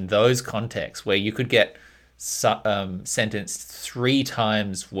in those contexts where you could get sentenced 3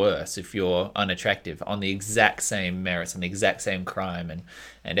 times worse if you're unattractive on the exact same merits and the exact same crime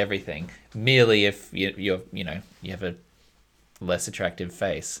and everything, merely if you have a less attractive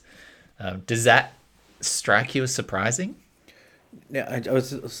face, does that strike you as surprising? Now, I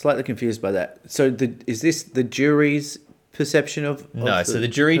was slightly confused by that. So, is this the jury's perception of No, so the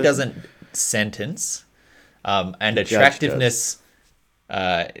jury person? doesn't sentence, and The judge attractiveness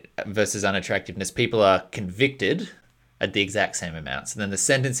versus unattractiveness, people are convicted at the exact same amounts. And then the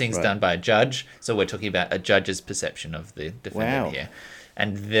sentencing's Right. done by a judge, so we're talking about a judge's perception of the defendant Wow. here.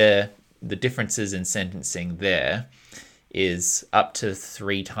 And the differences in sentencing there is up to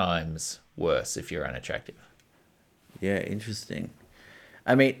 3 times worse if you're unattractive. Yeah, interesting.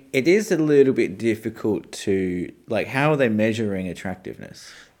 I mean, it is a little bit difficult to like. How are they measuring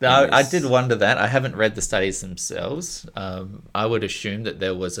attractiveness? Now, in I this? did wonder that. I haven't read the studies themselves. I would assume that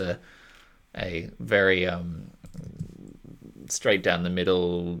there was a very straight down the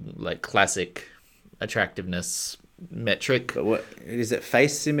middle, like classic attractiveness metric. But what is it?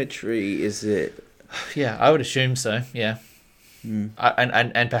 Face symmetry? Is it? Yeah, I would assume so. Yeah,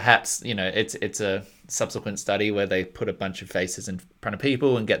 and perhaps it's a subsequent study where they put a bunch of faces in front of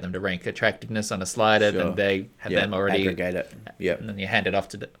people and get them to rank attractiveness on a slider, Sure. and they have Yeah, them already aggregate it. Yep. and then you hand it off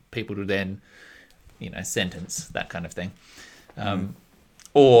to the people to then, sentence, that kind of thing.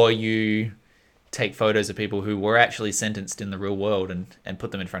 Or you take photos of people who were actually sentenced in the real world and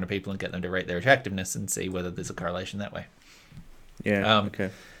put them in front of people and get them to rate their attractiveness and see whether there's a correlation that way. Yeah. Um,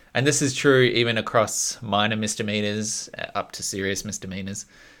 Okay. And this is true even across minor misdemeanors up to serious misdemeanors.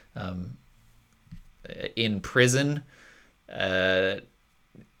 In prison,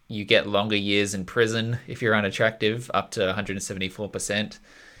 you get longer years in prison if you're unattractive, up to 174%.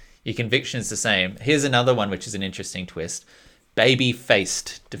 Your conviction is the same. Here's another one, which is an interesting twist.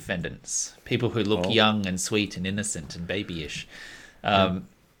 Baby-faced defendants. People who look young and sweet and innocent and babyish.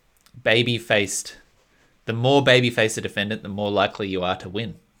 Baby-faced. The more baby-faced a defendant, the more likely you are to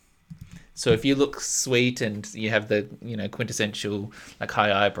win. So if you look sweet and you have the quintessential like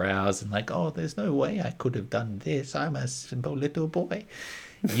high eyebrows and like, oh, there's no way I could have done this, I'm a simple little boy,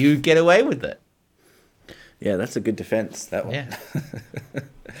 you get away with it. Yeah, that's a good defense. That one. Yeah.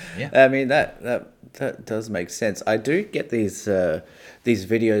 Yeah. I mean that does make sense. I do get these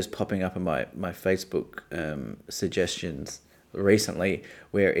videos popping up on my Facebook suggestions recently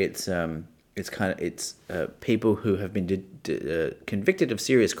where it's people who have been convicted of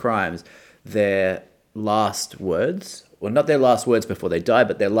serious crimes. Their last words, well, not their last words before they die,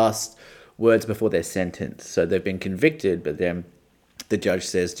 but their last words before they're sentenced. So they've been convicted, but then the judge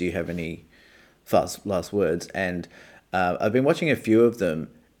says, "Do you have any last words?" And I've been watching a few of them,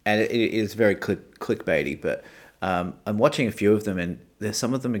 and it is very clickbaity. But I'm watching a few of them, and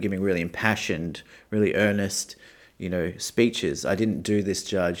some of them are giving really impassioned, really earnest, speeches. I didn't do this,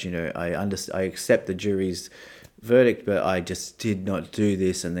 judge. I accept the jury's verdict, but I just did not do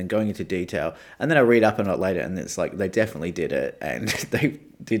this, and then going into detail. And then I read up on it later, and it's like they definitely did it, and they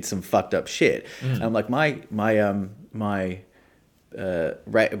did some fucked up shit. And I'm like, my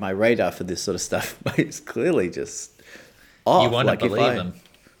radar for this sort of stuff is clearly just off. You want to believe them.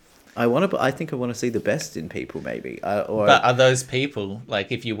 I think I want to see the best in people, maybe. But are those people,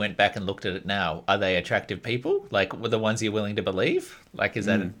 like, if you went back and looked at it now, are they attractive people? Like, were the ones you're willing to believe? Like, is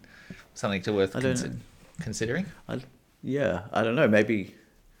that something to worth considering? I don't know. Maybe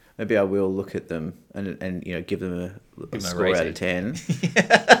I will look at them and give them a score out of 10,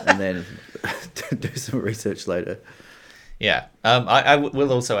 and then do some research later. Yeah. I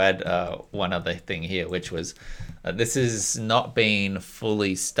will also add one other thing here, which was this has not been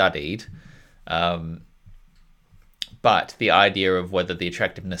fully studied, but the idea of whether the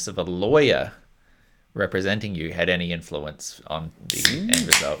attractiveness of a lawyer representing you had any influence on the end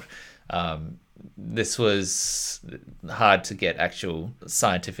result. This was hard to get actual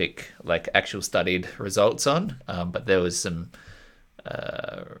scientific, actual studied results on, but there was some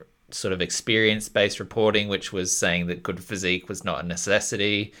sort of experience-based reporting, which was saying that good physique was not a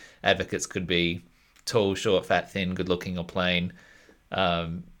necessity. Advocates could be tall, short, fat, thin, good-looking, or plain,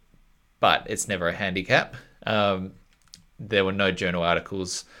 but it's never a handicap. There were no journal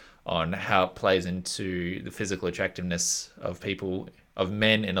articles on how it plays into the physical attractiveness of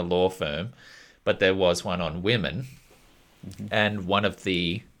men in a law firm, but there was one on women, and one of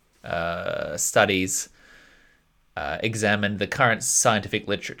the studies examined the current scientific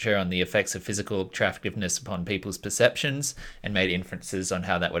literature on the effects of physical attractiveness upon people's perceptions and made inferences on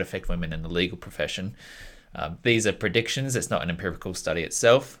how that would affect women in the legal profession. These are predictions. It's not an empirical study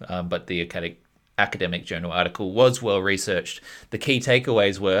itself, but the academic journal article was well researched. The key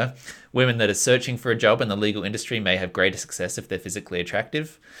takeaways were women that are searching for a job in the legal industry may have greater success if they're physically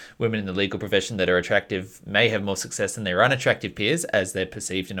attractive. Women in the legal profession that are attractive may have more success than their unattractive peers as they're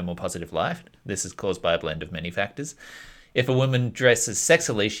perceived in a more positive light. This is caused by a blend of many factors. If a woman dresses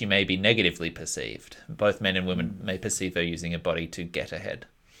sexily, she may be negatively perceived. Both men and women may perceive her using her body to get ahead.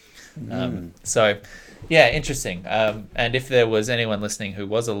 So, yeah, interesting. And if there was anyone listening who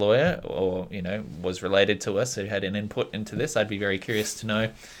was a lawyer or, was related to us who had an input into this, I'd be very curious to know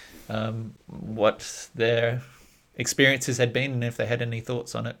what their experiences had been and if they had any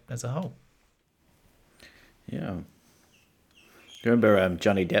thoughts on it as a whole. Yeah. Do you remember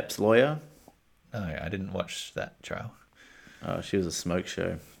Johnny Depp's lawyer? No, I didn't watch that trial. Oh, she was a smoke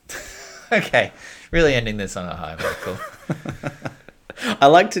show. Okay, really ending this on a high. Very cool. I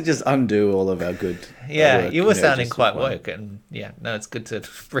like to just undo all of our good. Yeah, work, you were sounding just quite fun. woke, and it's good to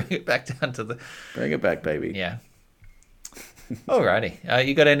bring it back down to the. Bring it back, baby. Yeah. Alrighty,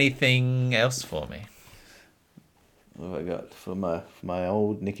 you got anything else for me? What have I got for my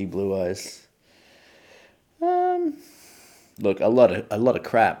old Nicky Blue Eyes? Look, a lot of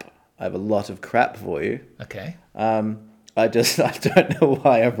crap. I have a lot of crap for you. Okay. I don't know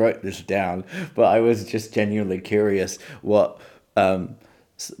why I wrote this down, but I was just genuinely curious what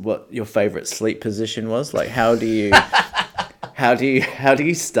your favorite sleep position was. Like, how do you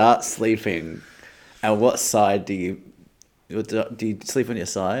start sleeping, and what side do you sleep on your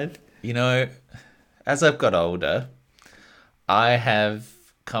side? As I've got older, I have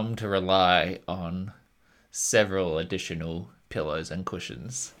come to rely on several additional pillows and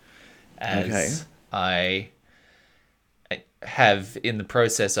cushions as I have, in the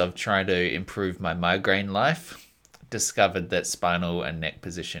process of trying to improve my migraine life, discovered that spinal and neck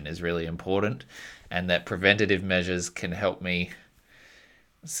position is really important and that preventative measures can help me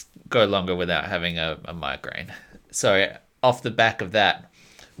go longer without having a migraine. So off the back of that,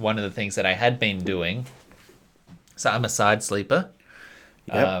 one of the things that I had been doing, so I'm a side sleeper.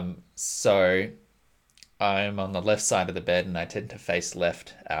 Yep. So I'm on the left side of the bed and I tend to face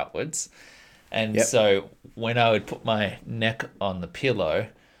left outwards. And so when I would put my neck on the pillow,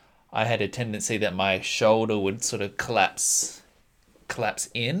 I had a tendency that my shoulder would sort of collapse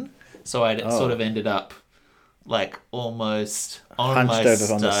in. So I sort of ended up like almost on Hunched my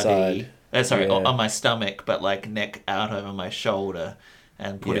over on the side. On my stomach, but like neck out over my shoulder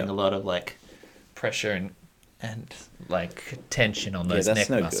and putting a lot of like pressure and like tension on those neck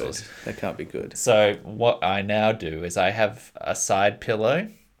muscles. Good. That can't be good. So what I now do is I have a side pillow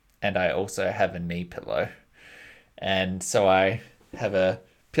and I also have a knee pillow. And so I have a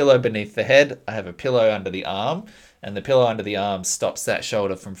pillow beneath the head, I have a pillow under the arm, and the pillow under the arm stops that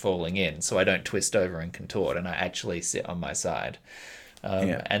shoulder from falling in so I don't twist over and contort and I actually sit on my side.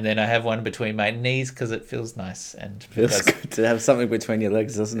 And then I have one between my knees because it feels nice. And Feels good to have something between your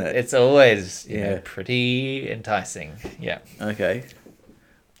legs, doesn't it? It's always pretty enticing. Yeah. Okay.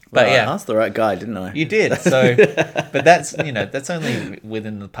 But I asked the right guy, didn't I? You did. So, but that's only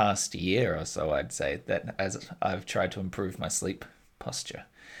within the past year or so, I'd say, that as I've tried to improve my sleep posture,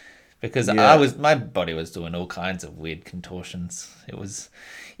 because my body was doing all kinds of weird contortions.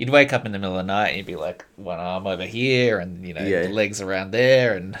 You'd wake up in the middle of the night and you'd be like one arm over here and the legs around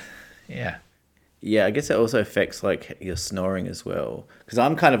there and Yeah, I guess it also affects like your snoring as well. Because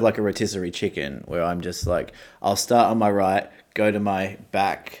I'm kind of like a rotisserie chicken where I'm just like, I'll start on my right, go to my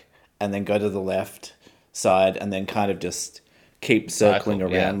back, and then go to the left side, and then kind of just keep circling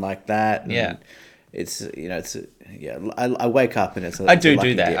around like that. And I wake up and I do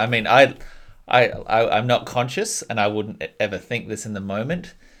that. Dip. I mean, I'm not conscious, and I wouldn't ever think this in the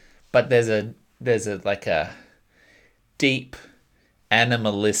moment, but there's a like a deep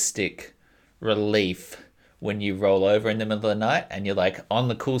animalistic relief when you roll over in the middle of the night and you're like on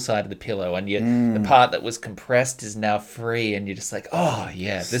the cool side of the pillow and the part that was compressed is now free and you're just like, oh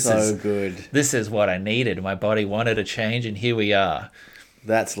yeah, this is good. This is what I needed. My body wanted a change and here we are.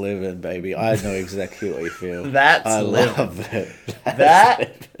 That's living, baby. I know exactly what you feel. I love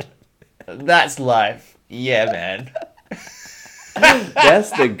it. That's life. Yeah, man. That's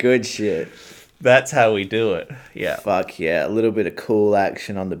the good shit. That's how we do it. Yeah. Fuck yeah. A little bit of cool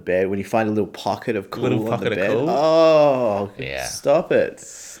action on the bed. When you find a little pocket of cool on the bed. Cool. Oh, yeah. Stop it.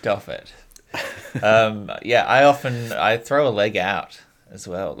 I throw a leg out as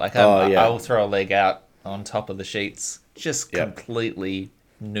well. Like I will throw a leg out on top of the sheets, just completely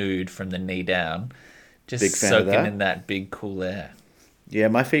nude from the knee down. Just soaking in that big cool air. Yeah,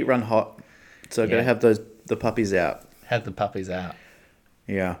 my feet run hot. So I've got to have the puppies out. Have the puppies out.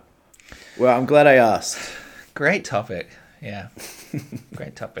 Yeah. Well, I'm glad I asked. Great topic. Yeah.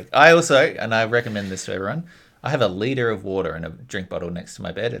 Great topic. I also, and I recommend this to everyone, I have a liter of water in a drink bottle next to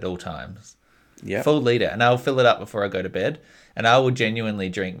my bed at all times. Yeah. Full liter. And I'll fill it up before I go to bed. And I will genuinely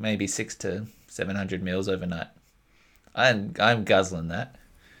drink maybe 600 to 700 mils overnight. I'm guzzling that.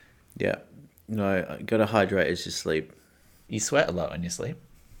 Yeah. No, got to hydrate as you sleep. you sweat a lot when you sleep.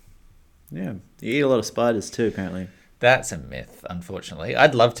 Yeah. You eat a lot of spiders too, apparently. That's a myth, unfortunately.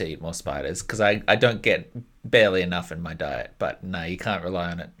 I'd love to eat more spiders because I don't get barely enough in my diet. But no, you can't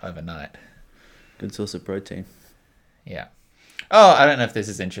rely on it overnight. Good source of protein. Yeah. Oh, I don't know if this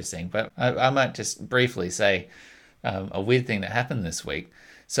is interesting, but I might just briefly say a weird thing that happened this week.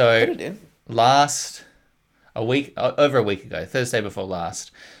 So Put it in. over a week ago, Thursday before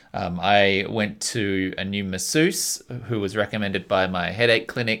last, I went to a new masseuse who was recommended by my headache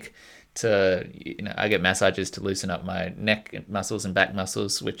clinic. I get massages to loosen up my neck muscles and back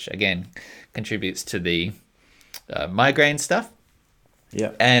muscles, which again contributes to the migraine stuff.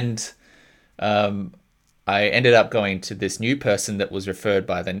 Yeah. And I ended up going to this new person that was referred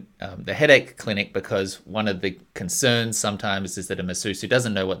by the headache clinic, because one of the concerns sometimes is that a masseuse who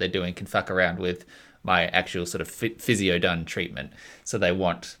doesn't know what they're doing can fuck around with my actual sort of physio done treatment. So they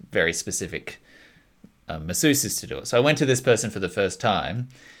want very specific masseuses to do it. So I went to this person for the first time,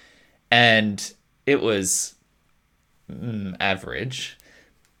 and it was average.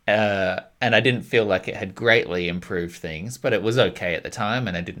 And I didn't feel like it had greatly improved things, but it was okay at the time,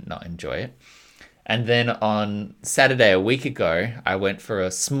 and I did not enjoy it. And then on Saturday a week ago, I went for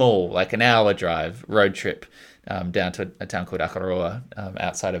a small, like an hour drive, road trip down to a town called Akaroa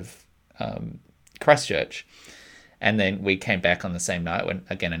outside of Christchurch. And then we came back on the same night, went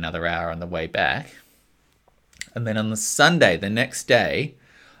again another hour on the way back. And then on the Sunday, the next day,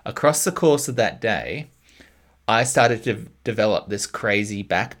 across the course of that day, I started to develop this crazy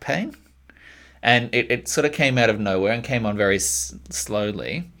back pain. And it sort of came out of nowhere and came on very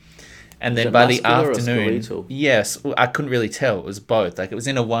slowly. And then by the afternoon, yes, I couldn't really tell. It was both. Like, it was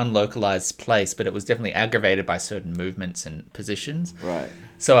in one localized place, but it was definitely aggravated by certain movements and positions. Right.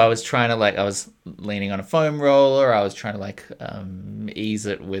 So I was trying to I was leaning on a foam roller. I was trying to ease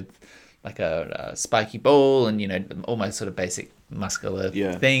it with like a spiky ball and, all my sort of basic muscular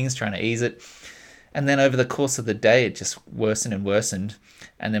things, trying to ease it. And then over the course of the day, it just worsened and worsened.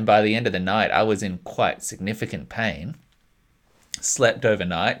 And then by the end of the night, I was in quite significant pain. Slept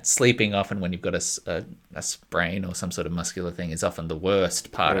overnight. Sleeping often when you've got a sprain or some sort of muscular thing is often the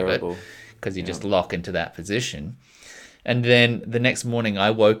worst part of it, because you just lock into that position. And then the next morning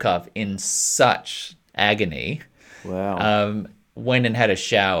I woke up in such agony. Wow. Went and had a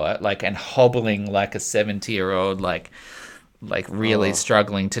shower, and hobbling like a 70-year-old, really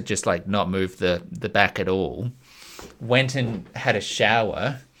struggling to just not move the back at all. Went and had a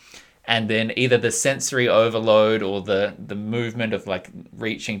shower. And then either the sensory overload or the movement of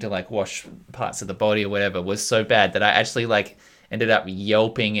reaching to wash parts of the body or whatever was so bad that I actually ended up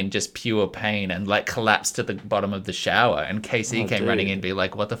yelping in just pure pain and collapsed to the bottom of the shower. And Casey came running in and be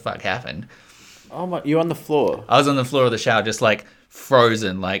like, "What the fuck happened?" Oh my! You're on the floor. I was on the floor of the shower, just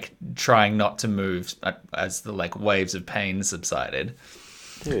frozen, trying not to move as the waves of pain subsided.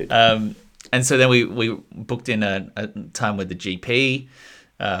 Dude. And so then we booked in a time with the GP.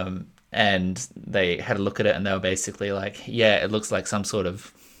 And they had a look at it, and they were basically it looks like some sort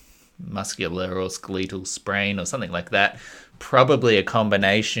of muscular or skeletal sprain or something like that. Probably a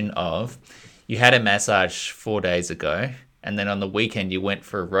combination of, you had a massage 4 days ago, and then on the weekend you went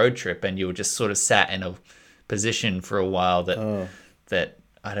for a road trip, and you were just sort of sat in a position for a while that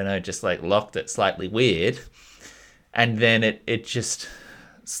I don't know, just locked it slightly weird. And then it just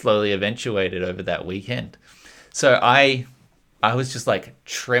slowly eventuated over that weekend. So I was just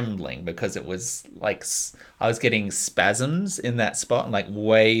trembling, because it was I was getting spasms in that spot and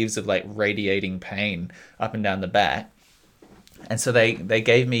waves of radiating pain up and down the back. And so they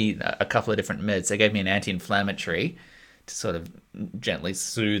gave me a couple of different meds. They gave me an anti-inflammatory to sort of gently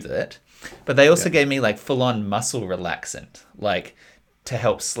soothe it. But they also gave me full-on muscle relaxant, to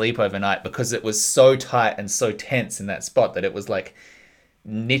help sleep overnight, because it was so tight and so tense in that spot that it was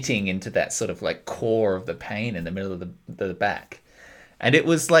knitting into that sort of core of the pain in the middle of the back. And it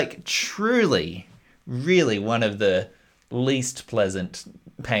was truly, really one of the least pleasant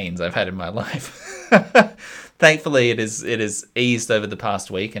pains I've had in my life. Thankfully, it is eased over the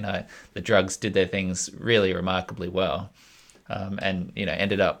past week, and the drugs did their things really remarkably well. And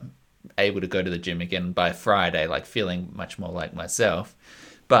ended up able to go to the gym again by Friday, feeling much more like myself.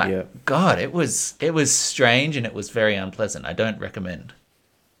 But God, it was strange, and it was very unpleasant. I don't recommend.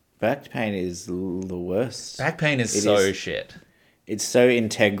 Back pain is the worst. Back pain is shit. It's so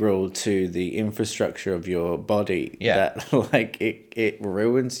integral to the infrastructure of your body that it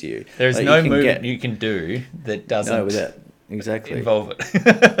ruins you. There's no movement you can do that doesn't involve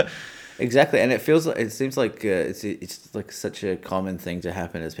it. Exactly, and it seems like it's such a common thing to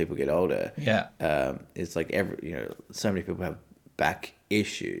happen as people get older. Yeah. It's so many people have back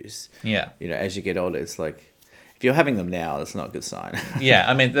issues. Yeah. As you get older, it's If you're having them now, that's not a good sign. Yeah,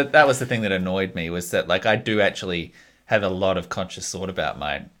 I mean, that was the thing that annoyed me, was that, like, I do actually have a lot of conscious thought about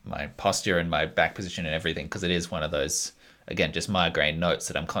my posture and my back position and everything, because it is one of those, again, just migraine notes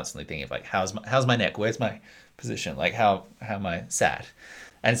that I'm constantly thinking of, like, how's my neck? Where's my position? Like, how am I sat?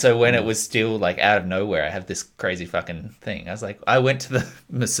 And so when it was still, like, out of nowhere, I have this crazy fucking thing. I was like, I went to the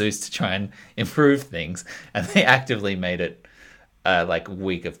masseuse to try and improve things, and they actively made it, like, a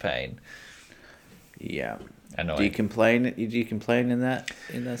week of pain. Yeah. Annoying. Do you complain? Do you complain in that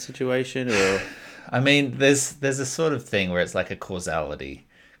situation, or? I mean, there's a sort of thing where it's like a causality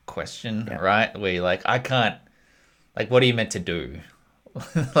question, right? Where you're like, I can't, like, what are you meant to do?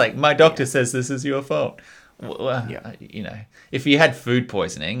 Like, my doctor says this is your fault. Well, you know, if you had food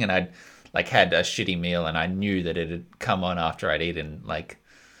poisoning and I'd, like, had a shitty meal and I knew that it had come on after I'd eaten, like,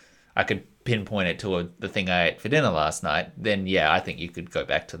 I could pinpoint it to the thing I ate for dinner last night, then yeah, I think you could go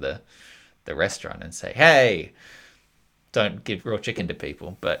back to the restaurant and say, hey, don't give raw chicken to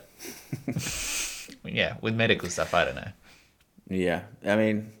people. But yeah, with medical stuff, I don't know. Yeah, I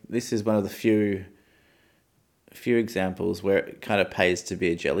mean, this is one of the few examples where it kind of pays to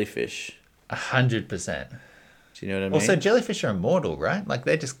be a jellyfish. 100%. Do you know what I mean? Also, jellyfish are immortal, right? Like,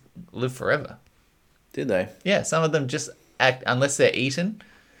 they just live forever. Do they? Yeah, some of them just act, unless they're eaten,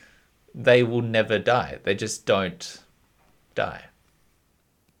 they will never die. They just don't die.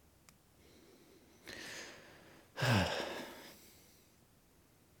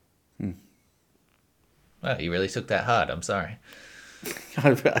 Well, you really took that hard. I'm sorry. I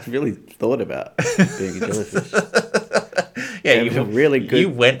really thought about being a jellyfish. Yeah, you really good. You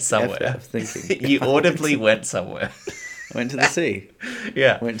went somewhere. Of thinking. You audibly went somewhere. I went to the sea.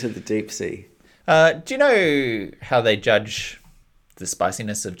 Yeah. I went to the deep sea. Do you know how they judge the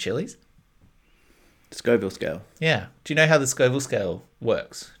spiciness of chilies? Scoville scale. Yeah. Do you know how the Scoville scale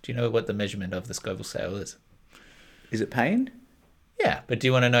works? Do you know what the measurement of the Scoville scale is? Is it pain? Yeah, but do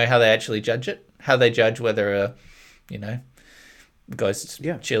you want to know how they actually judge it? How they judge whether a, you know, ghost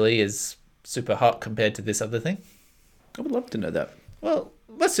chili is super hot compared to this other thing? I would love to know that. Well,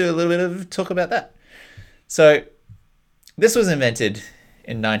 let's do a little bit of talk about that. So, this was invented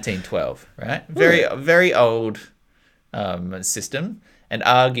in 1912, right? Very old system, and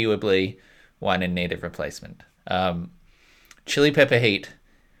arguably one in need of replacement. Chili pepper heat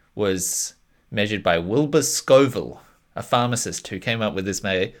was measured by Wilbur Scoville, a pharmacist who came up with this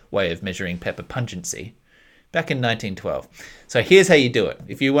way of measuring pepper pungency back in 1912. So here's how you do it.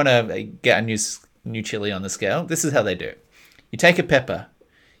 If you want to get a new chili on the scale, this is how they do it. You take a pepper,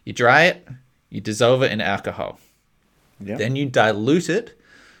 you dry it, you dissolve it in alcohol. Yep. Then you dilute it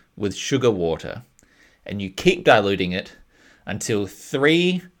with sugar water, and you keep diluting it until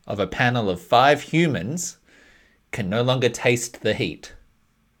 3 of a panel of 5 humans can no longer taste the heat.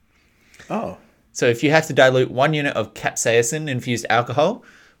 Oh. So if you have to dilute 1 unit of capsaicin-infused alcohol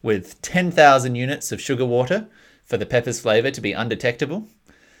with 10,000 units of sugar water for the pepper's flavor to be undetectable,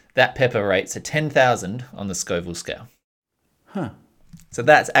 that pepper rates a 10,000 on the Scoville scale. Huh. So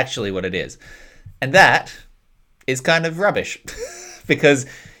that's actually what it is. And that is kind of rubbish because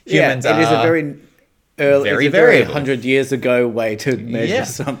humans are... It is a very early, very 100 years ago way to measure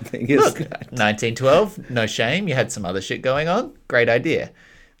something. Look, 1912, no shame. You had some other shit going on. Great idea.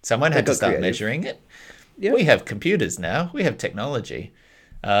 Someone had to start measuring it. Yep. We have computers now. We have technology.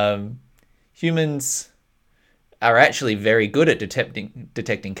 Humans are actually very good at detecting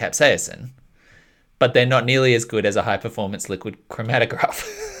capsaicin, but they're not nearly as good as a high-performance liquid chromatograph.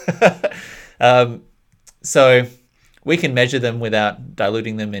 So we can measure them without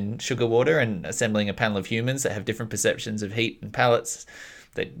diluting them in sugar water and assembling a panel of humans that have different perceptions of heat and palates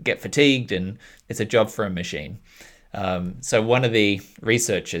that get fatigued, and it's a job for a machine. So one of the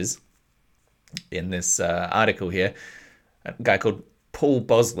researchers in this article here, a guy called Paul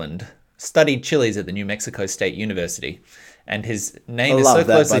Bosland, studied chilies at the New Mexico State University, and his name is so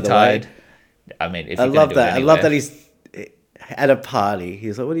closely tied. I mean, if I love that. I love that he's at a party.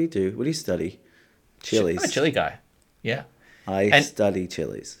 He's like, "What do you do? What do you study?" Chilies. I'm a chili guy. Yeah. I study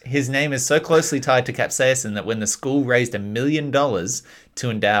chilies. His name is so closely tied to capsaicin that when the school raised $1 million to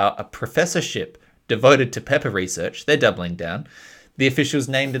endow a professorship devoted to pepper research, they're doubling down. The officials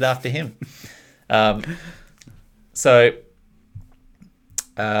named it after him. So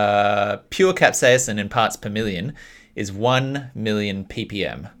pure capsaicin in parts per million is 1 million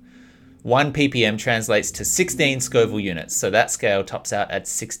ppm. 1 ppm translates to 16 Scoville units, so that scale tops out at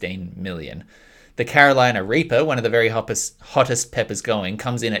 16 million. The Carolina Reaper, one of the very hottest peppers going,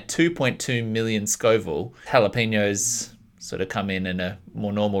 comes in at 2.2 million Scoville. Jalapenos sort of come in a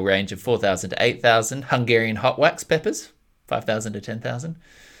more normal range of 4,000 to 8,000. Hungarian hot wax peppers, 5,000 to 10,000.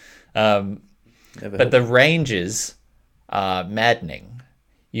 Never But heard the ranges are maddening.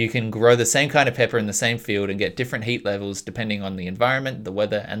 You can grow the same kind of pepper in the same field and get different heat levels depending on the environment, the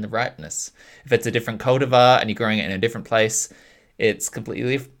weather, and the ripeness. If it's a different cultivar and you're growing it in a different place, it's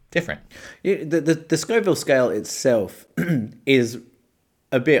completely different. Yeah, the Scoville scale itself is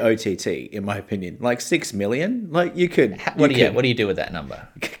a bit OTT in my opinion. Like 6 million, like you could. What do you do with that number?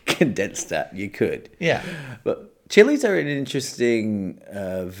 Condense that? You could. Yeah. But chilies are an interesting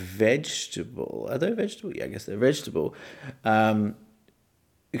vegetable. Are they a vegetable? Yeah, I guess they're vegetable.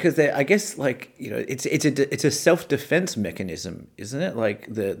 Because they, I guess, like, you know, it's a self defense mechanism, isn't it?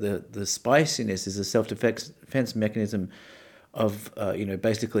 Like the spiciness is a self defense mechanism of you know,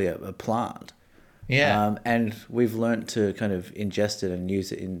 basically a plant. Yeah. And we've learnt to kind of ingest it and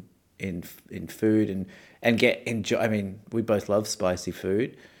use it in food and get enjoy. I mean, we both love spicy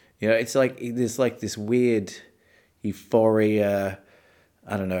food. You know, it's like there's like this weird euphoria.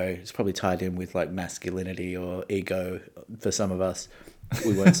 I don't know. It's probably tied in with like masculinity or ego for some of us.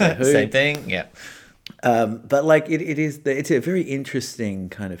 We won't say who. Same thing. Yeah. But like it's a very interesting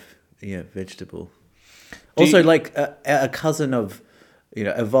kind of, you know, vegetable. Also, like a cousin of, you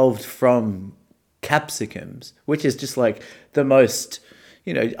know, evolved from capsicums, which is just like the most,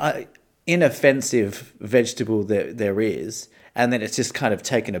 you know, inoffensive vegetable that there is. And then it's just kind of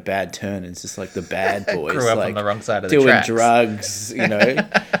taken a bad turn. It's just like the bad boys. Grew up like on the wrong side of the doing tracks. drugs, you know,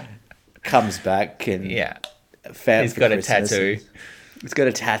 comes back and Yeah. He's got a tattoo. He's got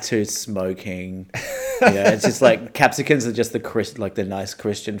a tattoo, smoking. Yeah, it's just like capsicums are just the nice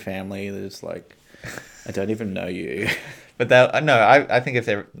Christian family that's like, I don't even know you. But I think if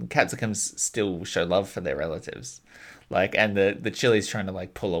they're capsicums still show love for their relatives, like, and the chili's trying to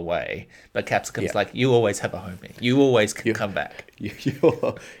like pull away, but capsicums like, you always have a homie, you always can come back. You're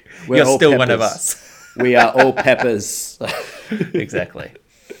You're still one of us. We are all peppers. Exactly.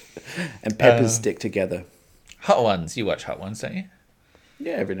 And peppers stick together. Hot Ones, you watch Hot Ones, don't you?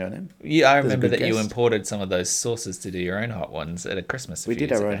 Yeah, every now and then. Yeah, I remember good that you guest. imported some of those sauces to do your own Hot Ones at a Christmas. We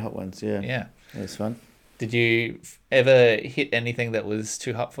did our own Hot Ones, yeah. Yeah. It was fun. Did you ever hit anything that was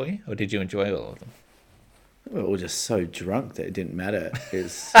too hot for you, or did you enjoy all of them? We were all just so drunk that it didn't matter.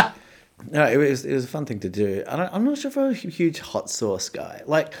 No, it was a fun thing to do. I'm not sure if I'm a huge hot sauce guy.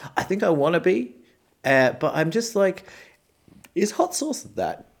 Like, I think I want to be, but I'm just like, is hot sauce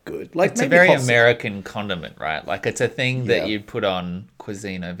that good? Like, It's a maybe very hot American condiment, right? Like, it's a thing that Yeah. you put on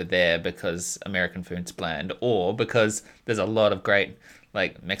cuisine over there because American food's bland, or because there's a lot of great,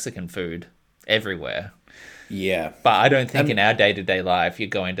 like, Mexican food everywhere. Yeah. But I don't think in our day-to-day life you're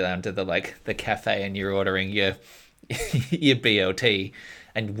going down to the cafe and you're ordering your your BLT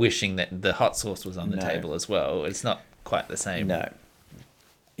and wishing that the hot sauce was on the No. table as well. It's not quite the same. No.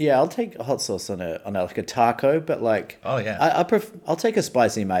 Yeah, I'll take hot sauce on a like a taco, but like, Oh, yeah. I'll take a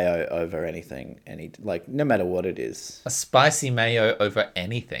spicy mayo over anything, like no matter what it is, A spicy mayo over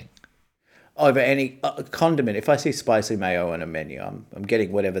anything. over any condiment. If I see spicy mayo on a menu, I'm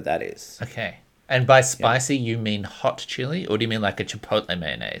getting whatever that is. Okay. And by spicy, you mean hot chili, or do you mean like a chipotle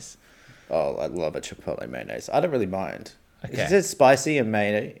mayonnaise? Oh, I love a chipotle mayonnaise. I don't really mind. Okay. Is it spicy and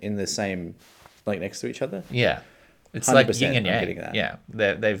mayo in the same, like next to each other? Yeah. It's like 100%, yin and I'm yang. getting that.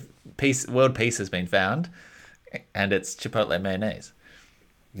 Yeah. World peace has been found, and it's chipotle mayonnaise.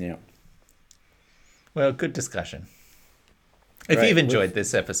 Yeah. Well, good discussion. If Great. you've enjoyed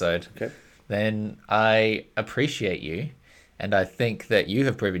this episode, Okay. then I appreciate you, and I think that you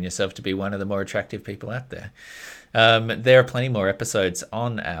have proven yourself to be one of the more attractive people out there. There are plenty more episodes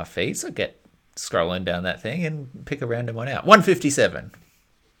on our feed, so get scrolling down that thing and pick a random one out. 157.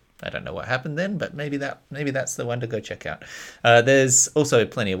 I don't know what happened then, but maybe that's the one to go check out. There's also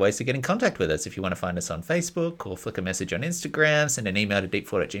plenty of ways to get in contact with us. If you want to find us on Facebook or flick a message on Instagram, send an email to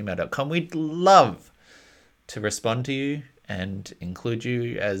deepthought@gmail.com. We'd love to respond to you and include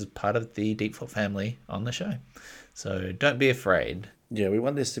you as part of the Deep Thought family on the show. So don't be afraid. Yeah, we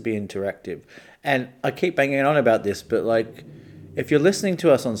want this to be interactive. And I keep banging on about this, but like, if you're listening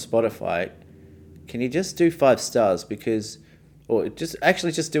to us on Spotify, can you just do 5 stars? Because, or just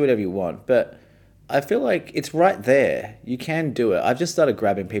do whatever you want. But I feel like it's right there. You can do it. I've just started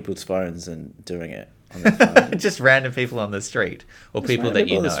grabbing people's phones and doing it on their phone. Just random people on the street or people Random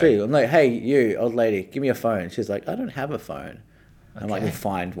that you on the know. street. I'm like, hey, you old lady, give me a phone. She's like, I don't have a phone. I'm like, Okay. we'll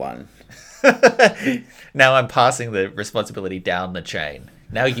find one. Now I'm passing the responsibility down the chain.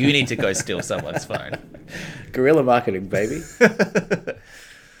 Now you need to go steal someone's phone. Guerrilla marketing, baby.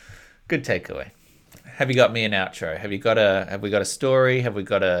 Good takeaway. Have you got me an outro? Have we got a story? Have we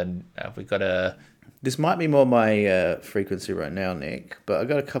got a This might be more my frequency right now, Nick, but I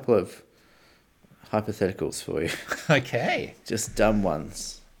got a couple of hypotheticals for you. Okay. Just dumb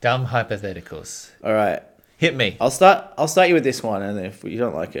ones. Dumb hypotheticals. All right. Hit me. I'll start you with this one, and then if you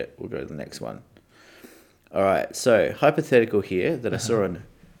don't like it, we'll go to the next one. All right. So hypothetical here that I saw on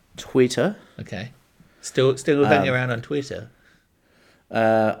Twitter. Okay. Still hanging around on Twitter.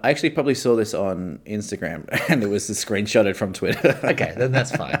 I actually probably saw this on Instagram, and it was screenshotted from Twitter. Okay, then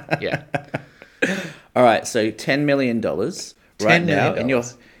that's fine. Yeah. All right. So $10 million right now million.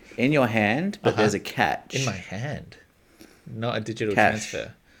 in your hand, but there's a catch. In my hand. Not a digital Cash.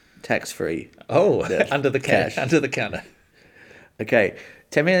 transfer. Tax free. Oh, under the cash. under the counter. Okay,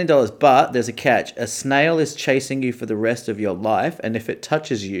 $10 million, but there's a catch. A snail is chasing you for the rest of your life, and if it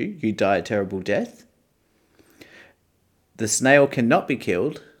touches you, you die a terrible death. The snail cannot be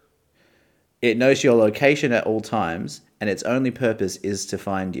killed. It knows your location at all times, and its only purpose is to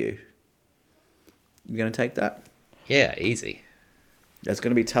find you. You gonna take that? Yeah, easy. That's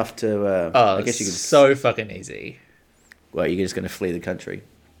gonna be tough to. I guess you could. So fucking easy. Well, you're just gonna flee the country.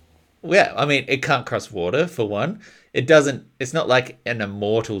 Yeah, I mean, it can't cross water, for one. It doesn't... It's not like an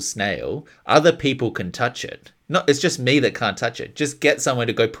immortal snail. Other people can touch it. It's just me that can't touch it. Just get someone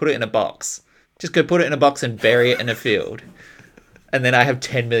to go put it in a box. Just go put it in a box and bury it in a field. And then I have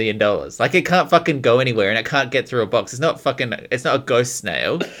 $10 million. Like, it can't fucking go anywhere, and it can't get through a box. It's not a ghost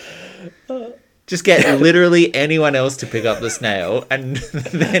snail. Just get literally anyone else to pick up the snail, and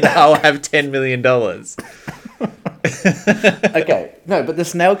then I'll have $10 million. Okay, no, but the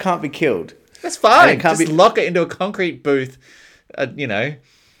snail can't be killed. That's fine. Just lock it into a concrete booth,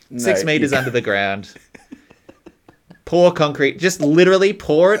 6 meters under the ground. Pour concrete. Just literally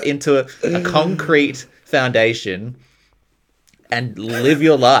pour it into a concrete foundation and live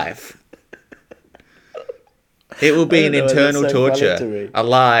your life. It will be an internal torture.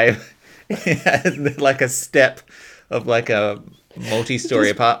 Alive. Like a step of like a multi-story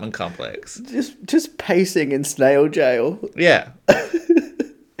apartment complex. Just pacing in snail jail. Yeah.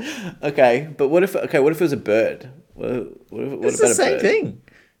 Okay, but what if it was a bird? What It's about the same a bird? thing.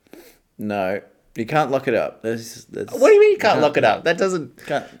 No, you can't lock it up. What do you mean you can't lock it up? That doesn't...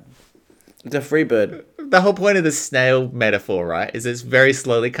 It's a free bird. The whole point of the snail metaphor, right, is it's very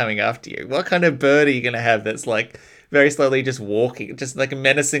slowly coming after you. What kind of bird are you going to have that's like very slowly just walking, just like a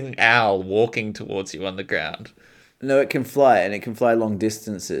menacing owl walking towards you on the ground? No, it can fly, and it can fly long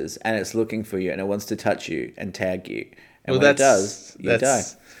distances, and it's looking for you, and it wants to touch you and tag you. And when it does, you die.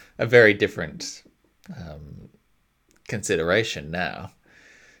 A very different consideration now.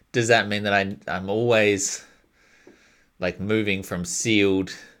 Does that mean that I'm always like moving from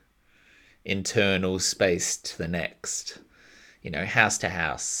sealed internal space to the next? House to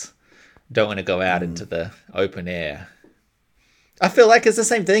house. Don't want to go out into the open air. I feel like it's the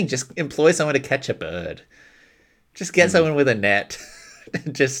same thing. Just employ someone to catch a bird. Just get someone with a net.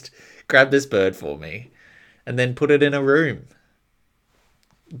 Just grab this bird for me. And then put it in a room.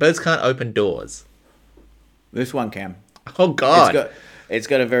 Birds can't open doors. This one can. Oh, God. It's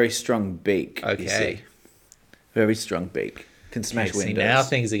got a very strong beak. Okay. You see. Very strong beak. Can smash windows. See, now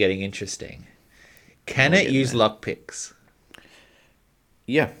things are getting interesting. Can it use lockpicks?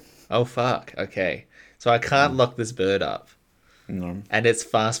 Yeah. Oh, fuck. Okay. So I can't lock this bird up. No. And it's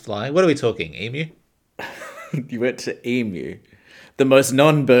fast flying. What are we talking? Emu? You went to emu. The most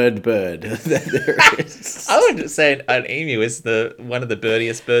non-bird bird that there is. I would say an emu is one of the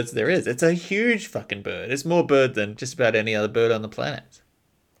birdiest birds there is. It's a huge fucking bird. It's more bird than just about any other bird on the planet.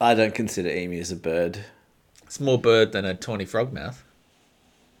 I don't consider emus a bird. It's more bird than a tawny frogmouth.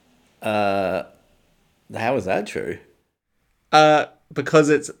 How is that true? Because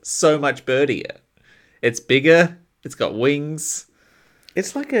it's so much birdier. It's bigger. It's got wings.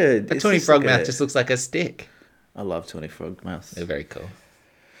 It's like a tawny frogmouth just looks like a stick. I love tawny frogmouths. They're very cool.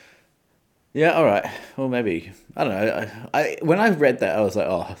 Yeah, all right. Well, maybe. I don't know. When I read that, I was like,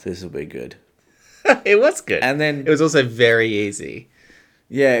 oh, this will be good. It was good. And then... It was also very easy.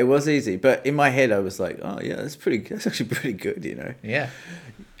 Yeah, it was easy. But in my head, I was like, oh, yeah, that's actually pretty good, Yeah.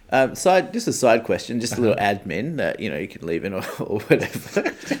 Just a side question, just a little admin that, you can leave in or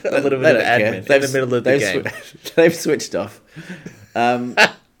whatever. A little bit of admin in the middle of the game. They've switched off.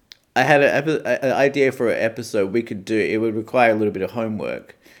 I had an idea for an episode we could do. It would require a little bit of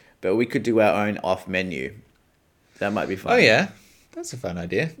homework, but we could do our own off menu. That might be fun. Oh, yeah. That's a fun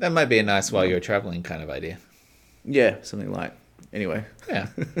idea. That might be a nice while you're traveling kind of idea. Yeah, something like. Anyway. Yeah.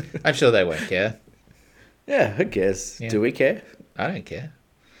 I'm sure they won't care. Yeah, who cares? Yeah. Do we care? I don't care.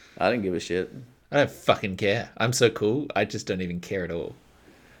 I don't give a shit. I don't fucking care. I'm so cool. I just don't even care at all.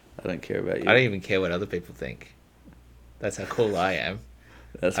 I don't care about you. I don't even care what other people think. That's how cool I am.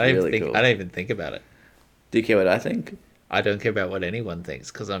 That's really cool. I don't even think about it. Do you care what I think? I don't care about what anyone thinks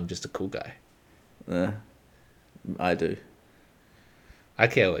because I'm just a cool guy. I do. I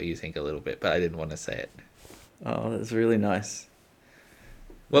care what you think a little bit, but I didn't want to say it. Oh, that's really nice.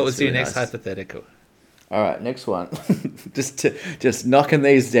 What That's was your really next nice. hypothetical? All right, next one. just knocking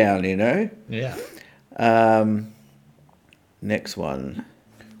these down, you know. Yeah. Next one.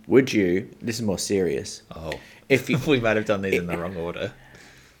 Would you? This is more serious. Oh, If you we might have done these in the wrong order.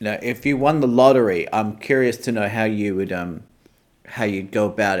 no, if you won the lottery, I'm curious to know how you would how you'd go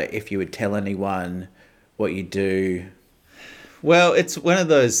about it. If you would tell anyone what you do. Well, it's one of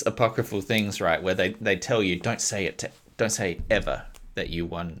those apocryphal things, right, where they tell you don't say ever that you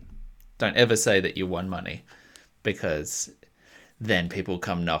won. Don't ever say that you won money, because then people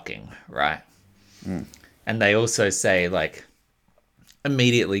come knocking, right? And they also say, like,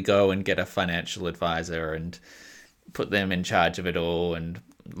 immediately go and get a financial advisor and put them in charge of it all and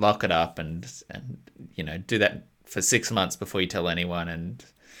lock it up and do that for 6 months before you tell anyone, and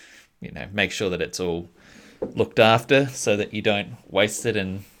make sure that it's all looked after so that you don't waste it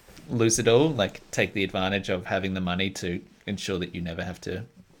and lose it all. Like, take the advantage of having the money to ensure that you never have to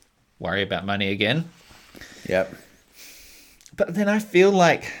worry about money again. Yep. But then I feel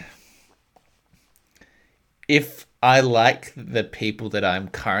like if I like the people that I'm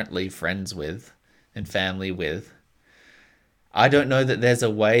currently friends with and family with, I don't know that there's a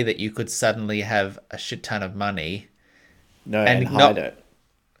way that you could suddenly have a shit ton of money No, and and hide not- it.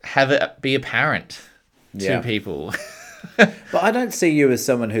 have it be apparent to Yeah. people. But I don't see you as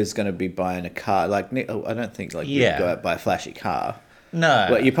someone who's going to be buying a car. Like, I don't think like Yeah. you'd go out and buy a flashy car. No.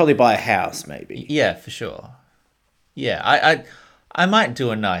 But you probably buy a house, maybe. Yeah, for sure. Yeah, I might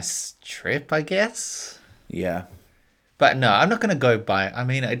do a nice trip, I guess. Yeah. But no, I'm not going to go buy... I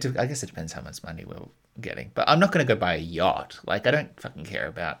mean, I guess it depends how much money we're getting. But I'm not going to go buy a yacht. Like, I don't fucking care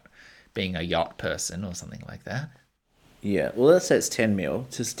about being a yacht person or something like that. Yeah. Well, let's say it's 10 mil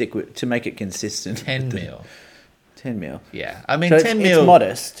to stick with, to make it consistent. 10 mil. 10 mil. Yeah. I mean, So 10 it's mil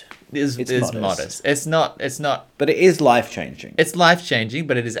modest, is modest. It's not... but it is life changing. It's life-changing,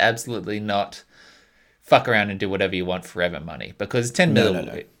 but it is absolutely not fuck around and do whatever you want forever money. Because 10 mil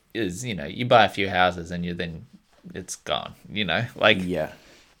No. is, you buy a few houses and then it's gone, Like, Yeah.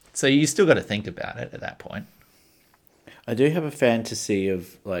 so you still got to think about it at that point. I do have a fantasy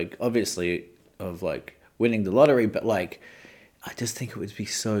of like, obviously, of like winning the lottery, but like, I just think it would be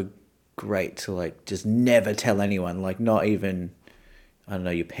so great to like just never tell anyone, like not even, I don't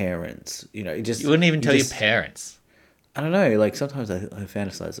know, your parents, just You wouldn't even tell your just- parents. I don't know, like sometimes I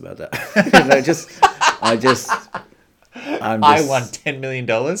fantasize about that. I'm just, I won $10 million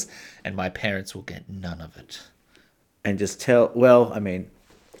and my parents will get none of it. and just tell. Well, I mean,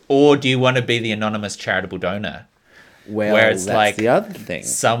 Or do you want to be the anonymous charitable donor? well, Where it's that's like the other thing.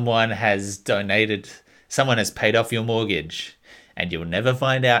 someone has paid off your mortgage and you'll never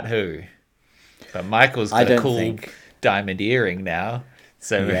find out who. But Michael's I got a don't cool think- diamond earring now.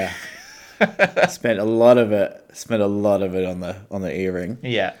 So Yeah, spent a lot of it on the earring.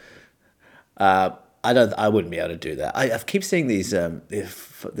 yeah. I wouldn't be able to do that. I keep seeing these.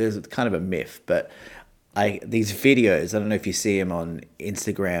 If there's kind of a myth, but these videos. I don't know if you see them on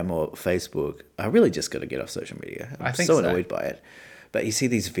Instagram or Facebook. I really just got to get off social media. I'm think so so. annoyed by it. But you see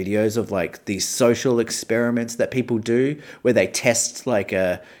these videos of like these social experiments that people do, where they test like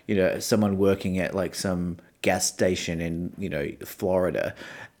someone working at like some gas station in Florida,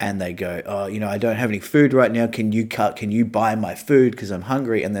 and they go, oh, I don't have any food right now. Can you buy my food because I'm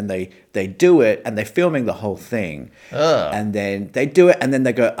hungry? And then they do it, and they're filming the whole thing. Ugh. And then they do it, and then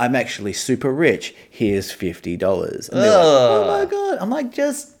they go, I'm actually super rich. Here's $50. And they're like, oh my God. I'm like,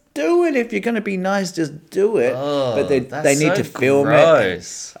 just do it. If you're going to be nice, just do it. But they need to film it.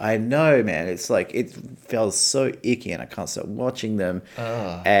 gross. I know, man. It's like, it feels so icky, and I can't stop watching them.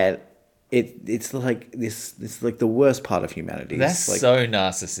 And it's like it's like the worst part of humanity. That's like, so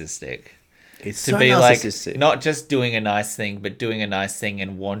narcissistic. it's To so be narcissistic. like, not just doing a nice thing, but doing a nice thing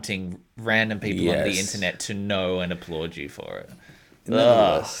and wanting random people on the Yes. internet to know and applaud you for it. Isn't that the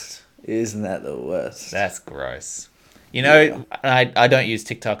Ugh. worst? Isn't that the worst? That's gross. I don't use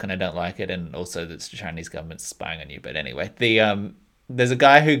TikTok and I don't like it, and also the Chinese government's spying on you. But anyway, there's a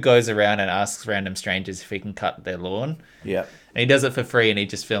guy who goes around and asks random strangers if he can cut their lawn. Yeah. And he does it for free, and he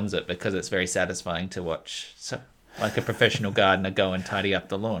just films it because it's very satisfying to watch. So, like a professional gardener go and tidy up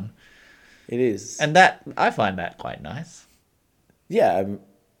the lawn, It is. and that I find that quite nice. Yeah,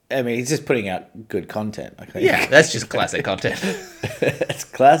 I mean, he's just putting out good content. I think. Yeah, that's just classic content. It's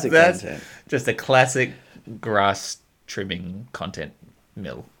classic That's content. just a classic grass trimming content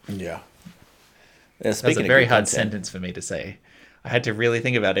mill. Yeah. That's a very hard sentence for me to say. I had to really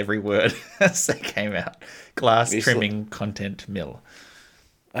think about every word as they came out. Glass Obviously. trimming content mill.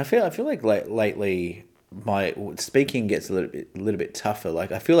 I feel like lately, my speaking gets a little bit tougher.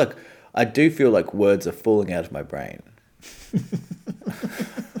 Like I do feel like words are falling out of my brain.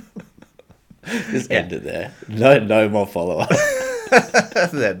 Just end it there. No more follow up.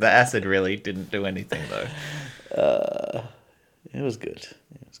 The acid really didn't do anything though. It was good.